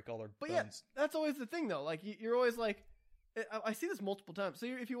up and break all their But bones. yeah, that's always the thing though. Like you're always like, I see this multiple times. So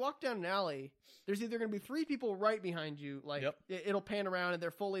if you walk down an alley, there's either going to be 3 people right behind you. Like Yep. it'll pan around and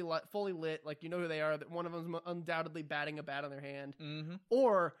they're fully lit. Like you know who they are. That one of them's undoubtedly batting a bat in their hand. Mm-hmm.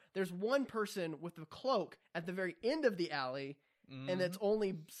 Or there's one person with a cloak at the very end of the alley, and it's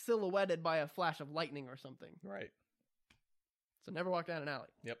only silhouetted by a flash of lightning or something. right. So never walk down an alley.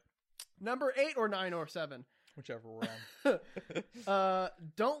 Yep. Number 8 or 9 or 7. Whichever we're on.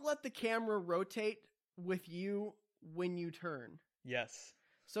 Don't let the camera rotate with you when you turn. Yes.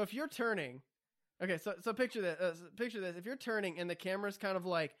 So if you're turning, okay, so picture this. If you're turning and the camera's kind of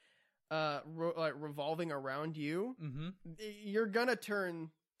like revolving around you, Mm-hmm. you're gonna turn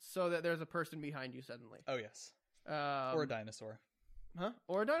so that there's a person behind you suddenly. Oh yes. Or a dinosaur. huh?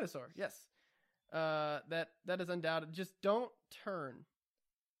 Or a dinosaur. Yes. That is undoubted. Just don't turn.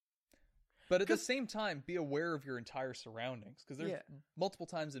 But at the 'Cause- same time, be aware of your entire surroundings. Because there's Yeah. multiple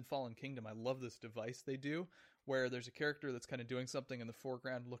times in Fallen Kingdom, I love this device they do, where there's a character that's kind of doing something in the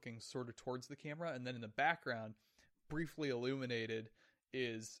foreground looking sort of towards the camera, and then in the background, briefly illuminated,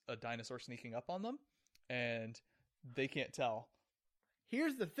 is a dinosaur sneaking up on them, and they can't tell.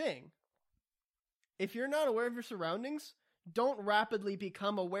 Here's the thing. If you're not aware of your surroundings, don't rapidly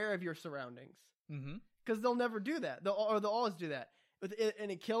become aware of your surroundings. Mm-hmm. Because they'll never do that. They'll always do that. With in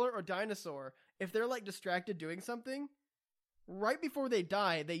a killer or dinosaur, if they're like distracted doing something, right before they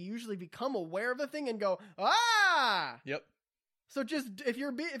die, they usually become aware of the thing and go, ah! Yep. So just, if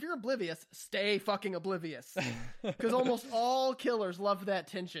you're oblivious, stay fucking oblivious. Because almost all killers love that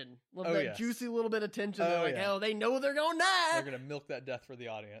tension. Love Oh, that yes. juicy little bit of tension. They're Oh, like, yeah. hell, they know they're gonna die! They're gonna milk that death for the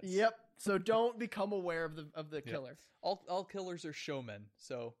audience. Yep. So don't become aware of the killer. All killers are showmen,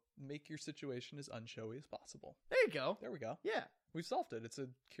 so make your situation as unshowy as possible. There you go. There we go. Yeah. We've solved it. It's a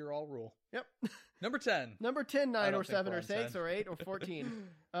cure-all rule. Yep. Number 10. Number 10, I 9, don't or think 7, we're or on 6, 10. or 8, or 14.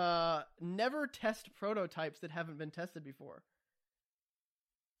 Never test prototypes that haven't been tested before.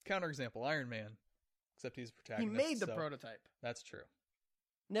 Counterexample, Iron Man. Except he's a He protagonist. made the so prototype. That's true.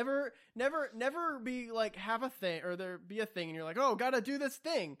 Never be like, have a thing, or there be a thing, and you're like, oh, gotta do this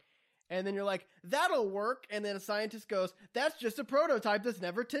thing. And then you're like, that'll work. And then a scientist goes, that's just a prototype that's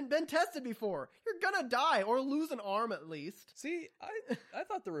never been tested before. You're gonna die or lose an arm at least. See, I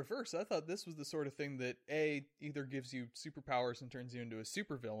thought the reverse. I thought this was the sort of thing that either gives you superpowers and turns you into a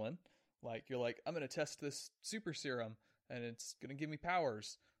supervillain. Like, you're like, I'm going to test this super serum and it's going to give me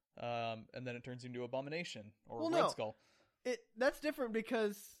powers. And then it turns you into Abomination or Red Skull. That's different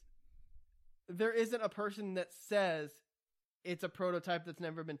because there isn't a person that says it's a prototype that's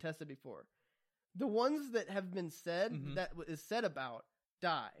never been tested before. The ones that have been said, that is said about,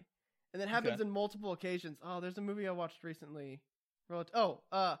 die. And that happens in multiple occasions. Oh, there's a movie I watched recently.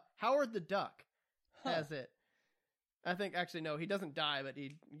 Howard the Duck has it. I think, actually, no, he doesn't die, but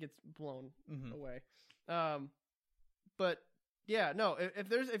he gets blown away. But yeah, no,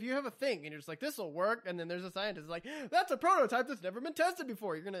 if you have a thing and you're just like, this will work, and then there's a scientist like, that's a prototype that's never been tested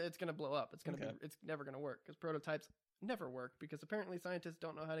before, it's gonna blow up. It's never gonna work because prototypes never work because apparently scientists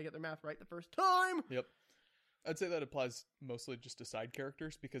don't know how to get their math right the first time. Yep. I'd say that applies mostly just to side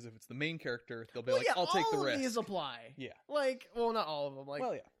characters because if it's the main character, they'll be I'll take the risk. All of these apply. Yeah. Like, well, not all of them. Like,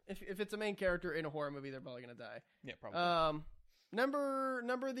 well, yeah. If it's a main character in a horror movie, they're probably gonna die. Yeah, probably.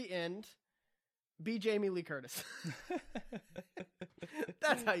 Number the end. Be Jamie Lee Curtis.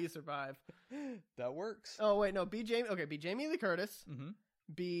 That's how you survive. That works. Oh wait, no. Be Jamie Lee Curtis.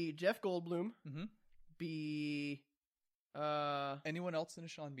 Be Jeff Goldblum. Be anyone else in a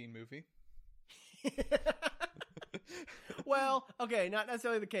Sean Bean movie? Well, okay, not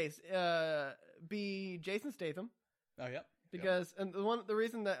necessarily the case. Be Jason Statham. Oh yeah. Because and the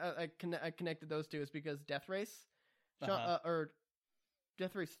reason that I connected those two is because Death Race, or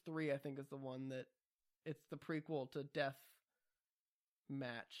Death Race 3, I think is the one that it's the prequel to Death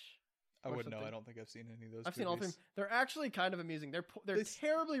Match. I wouldn't know. I don't think I've seen any of those. I've seen all three. They're actually kind of amusing. They're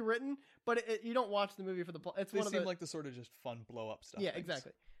terribly written, but you don't watch the movie for the plot. They seem like the sort of just fun blow up stuff. Yeah,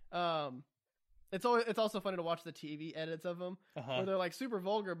 exactly. It's also funny to watch the TV edits of them where they're like super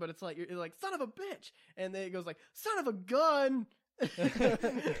vulgar, but it's like you're like son of a bitch, and then it goes like son of a gun.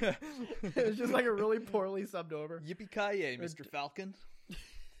 It's just like a really poorly subbed over. Yippee-ki-yay, Mr. Falcon.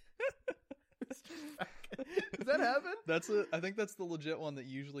 Mr. Falcon. Does that happen? I think that's the legit one that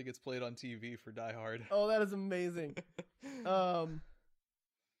usually gets played on TV for Die Hard. Oh, that is amazing. But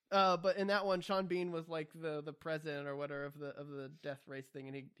in that one, Sean Bean was like the president or whatever of the Death Race thing,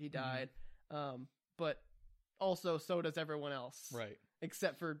 and he died. But also so does everyone else, right?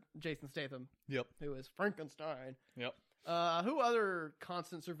 Except for Jason Statham. Yep. Who is Frankenstein. Yep. Who other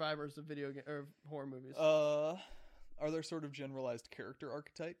constant survivors of video game or horror movies? Are there sort of generalized character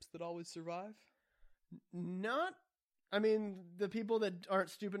archetypes that always survive? Not. I mean, the people that aren't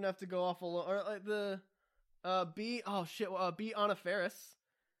stupid enough to go off alone, or like the B Anna Faris.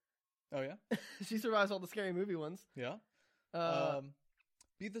 Oh yeah. She survives all the Scary Movie ones. Yeah.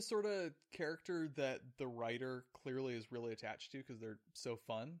 Be the sort of character that the writer clearly is really attached to because they're so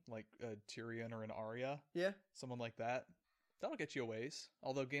fun, like a Tyrion or an Arya. Yeah. Someone like that. That'll get you a ways.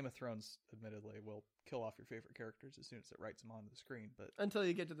 Although Game of Thrones, admittedly, will kill off your favorite characters as soon as it writes them onto the screen. But until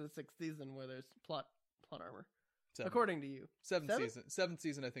you get to the 6th season where there's plot armor. 7. According to you. 7th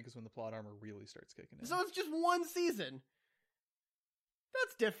season, I think, is when the plot armor really starts kicking in. So it's just one season.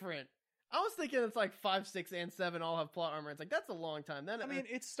 That's different. I was thinking it's like 5, 6, and 7 all have plot armor. It's like, that's a long time. Then I mean,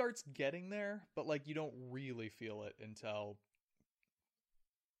 it starts getting there, but like you don't really feel it until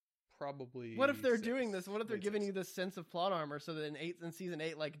probably. What if they're doing this? What if they're giving you this sense of plot armor so that in season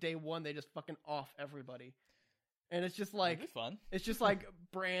 8, like day 1, they just fucking off everybody? And it's just like fun. It's just like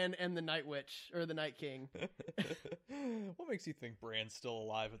Bran and the Night Witch or the Night King. What makes you think Bran's still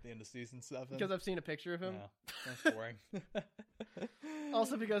alive at the end of season 7? Because I've seen a picture of him. Yeah, that's boring.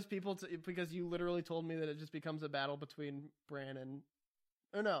 Also, because because you literally told me that it just becomes a battle between Bran and.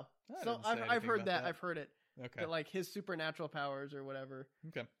 Oh no! So I've heard that. I've heard it. Okay. That like his supernatural powers or whatever.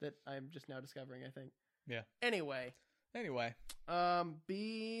 Okay. That I'm just now discovering. I think. Yeah. Anyway.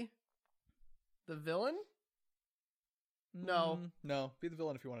 Be the villain. No. Be the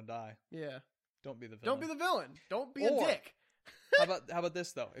villain if you want to die. Yeah. Don't be the villain. Don't be the villain. Don't be a dick. how about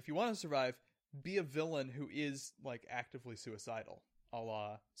this though? If you want to survive, be a villain who is like actively suicidal, a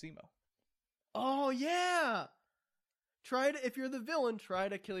la Zemo. Oh yeah. If you're the villain, try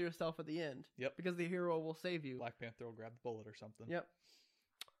to kill yourself at the end. Yep. Because the hero will save you. Black Panther will grab the bullet or something. Yep.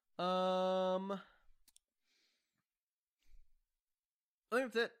 I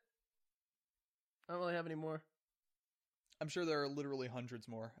think that's it. I don't really have any more. I'm sure there are literally hundreds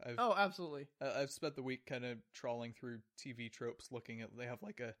more. Absolutely. I've spent the week kind of trawling through TV tropes, looking at. They have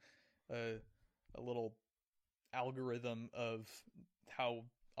like a little algorithm of how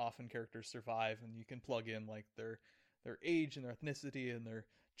often characters survive, and you can plug in like their age and their ethnicity and their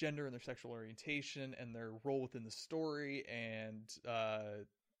gender and their sexual orientation and their role within the story, and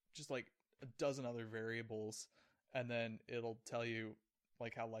just like a dozen other variables, and then it'll tell you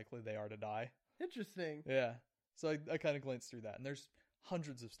like how likely they are to die. Interesting. Yeah. So I kind of glanced through that, and there's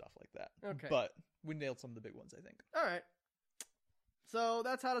hundreds of stuff like that. Okay. But we nailed some of the big ones, I think. All right. So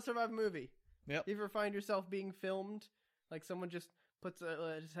that's How to Survive a Movie. Yep. If you ever find yourself being filmed, like someone just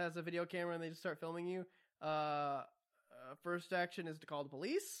just has a video camera and they just start filming you, first action is to call the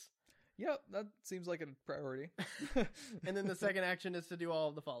police. Yep, that seems like a priority. And then the second action is to do all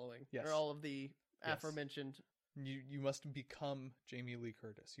of the following. Yes. Or all of the aforementioned. You must become Jamie Lee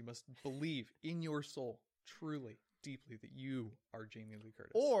Curtis. You must believe in your soul, truly, deeply, that you are Jamie Lee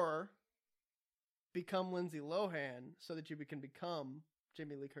Curtis. Or become Lindsay Lohan so that you can become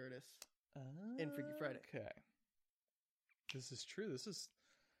Jamie Lee Curtis in Freaky Friday. Okay. This is true. This is...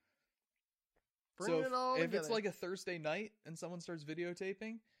 Bring it all if together. it's like a Thursday night and someone starts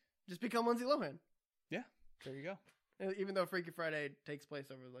videotaping... Just become Lindsay Lohan. Yeah, there you go. Even though Freaky Friday takes place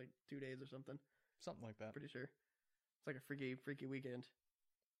over like 2 days or something. Something like that. Pretty sure. It's like a freaky weekend.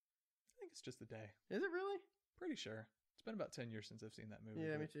 I think it's just a day. Is it really? Pretty sure. It's been about 10 years since I've seen that movie.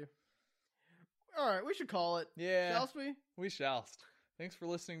 Yeah, me too. All right, we should call it. Yeah. Shall we? We shall. Thanks for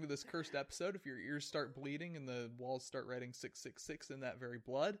listening to this cursed episode. If your ears start bleeding and the walls start writing 666 in that very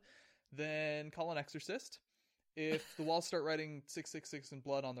blood, then call an exorcist. If the walls start writing 666 in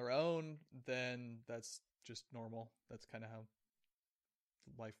blood on their own, then that's just normal. That's kind of how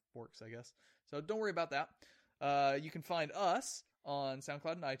life works, I guess. So don't worry about that. You can find us on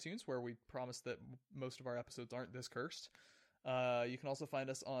SoundCloud and iTunes, where we promise that most of our episodes aren't this cursed. You can also find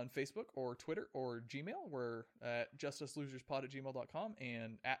us on Facebook or Twitter or Gmail. We're at justiceloserspod@gmail.com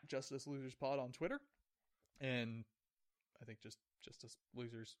and at justiceloserspod on Twitter. And I think just Justice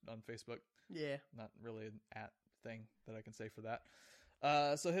Losers on Facebook. Yeah. Not really an at thing that I can say for that.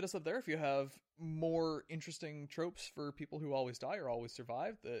 So hit us up there if you have more interesting tropes for people who always die or always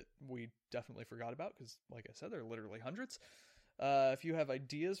survive that we definitely forgot about, because like I said, there are literally hundreds. If you have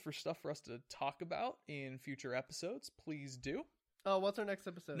ideas for stuff for us to talk about in future episodes, please do. Oh, what's our next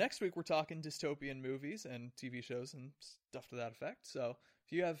episode? Next week, we're talking dystopian movies and TV shows and stuff to that effect. So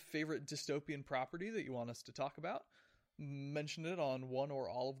if you have favorite dystopian property that you want us to talk about, mention it on one or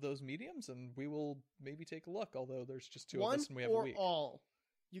all of those mediums, and we will maybe take a look, although there's just two of us and we have a week. One or all.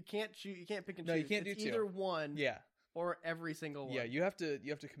 You can't choose. You can't pick and choose. No, you can't it's do two. either one Yeah. or every single one. Yeah, you have to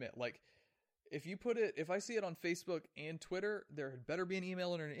commit. Like, if I see it on Facebook and Twitter, there had better be an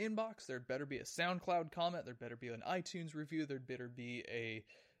email in an inbox, there'd better be a SoundCloud comment, there'd better be an iTunes review, there'd better be a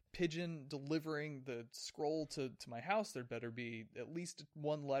pigeon delivering the scroll to my house, there'd better be at least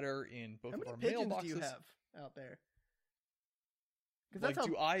one letter in both of our mailboxes. How many pigeons do you have out there?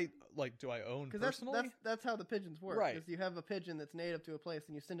 Like, do I own personally? That's how the pigeons work. Right. Is you have a pigeon that's native to a place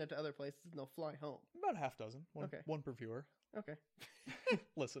and you send it to other places and they'll fly home. About a half dozen. Okay. One per viewer. Okay.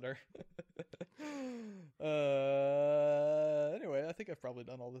 Listener. Anyway, I think I've probably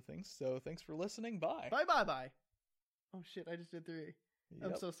done all the things. So thanks for listening. Bye. Bye. Oh shit, I just did 3. Yep.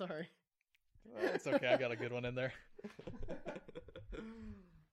 I'm so sorry. Well, it's okay. I got a good one in there.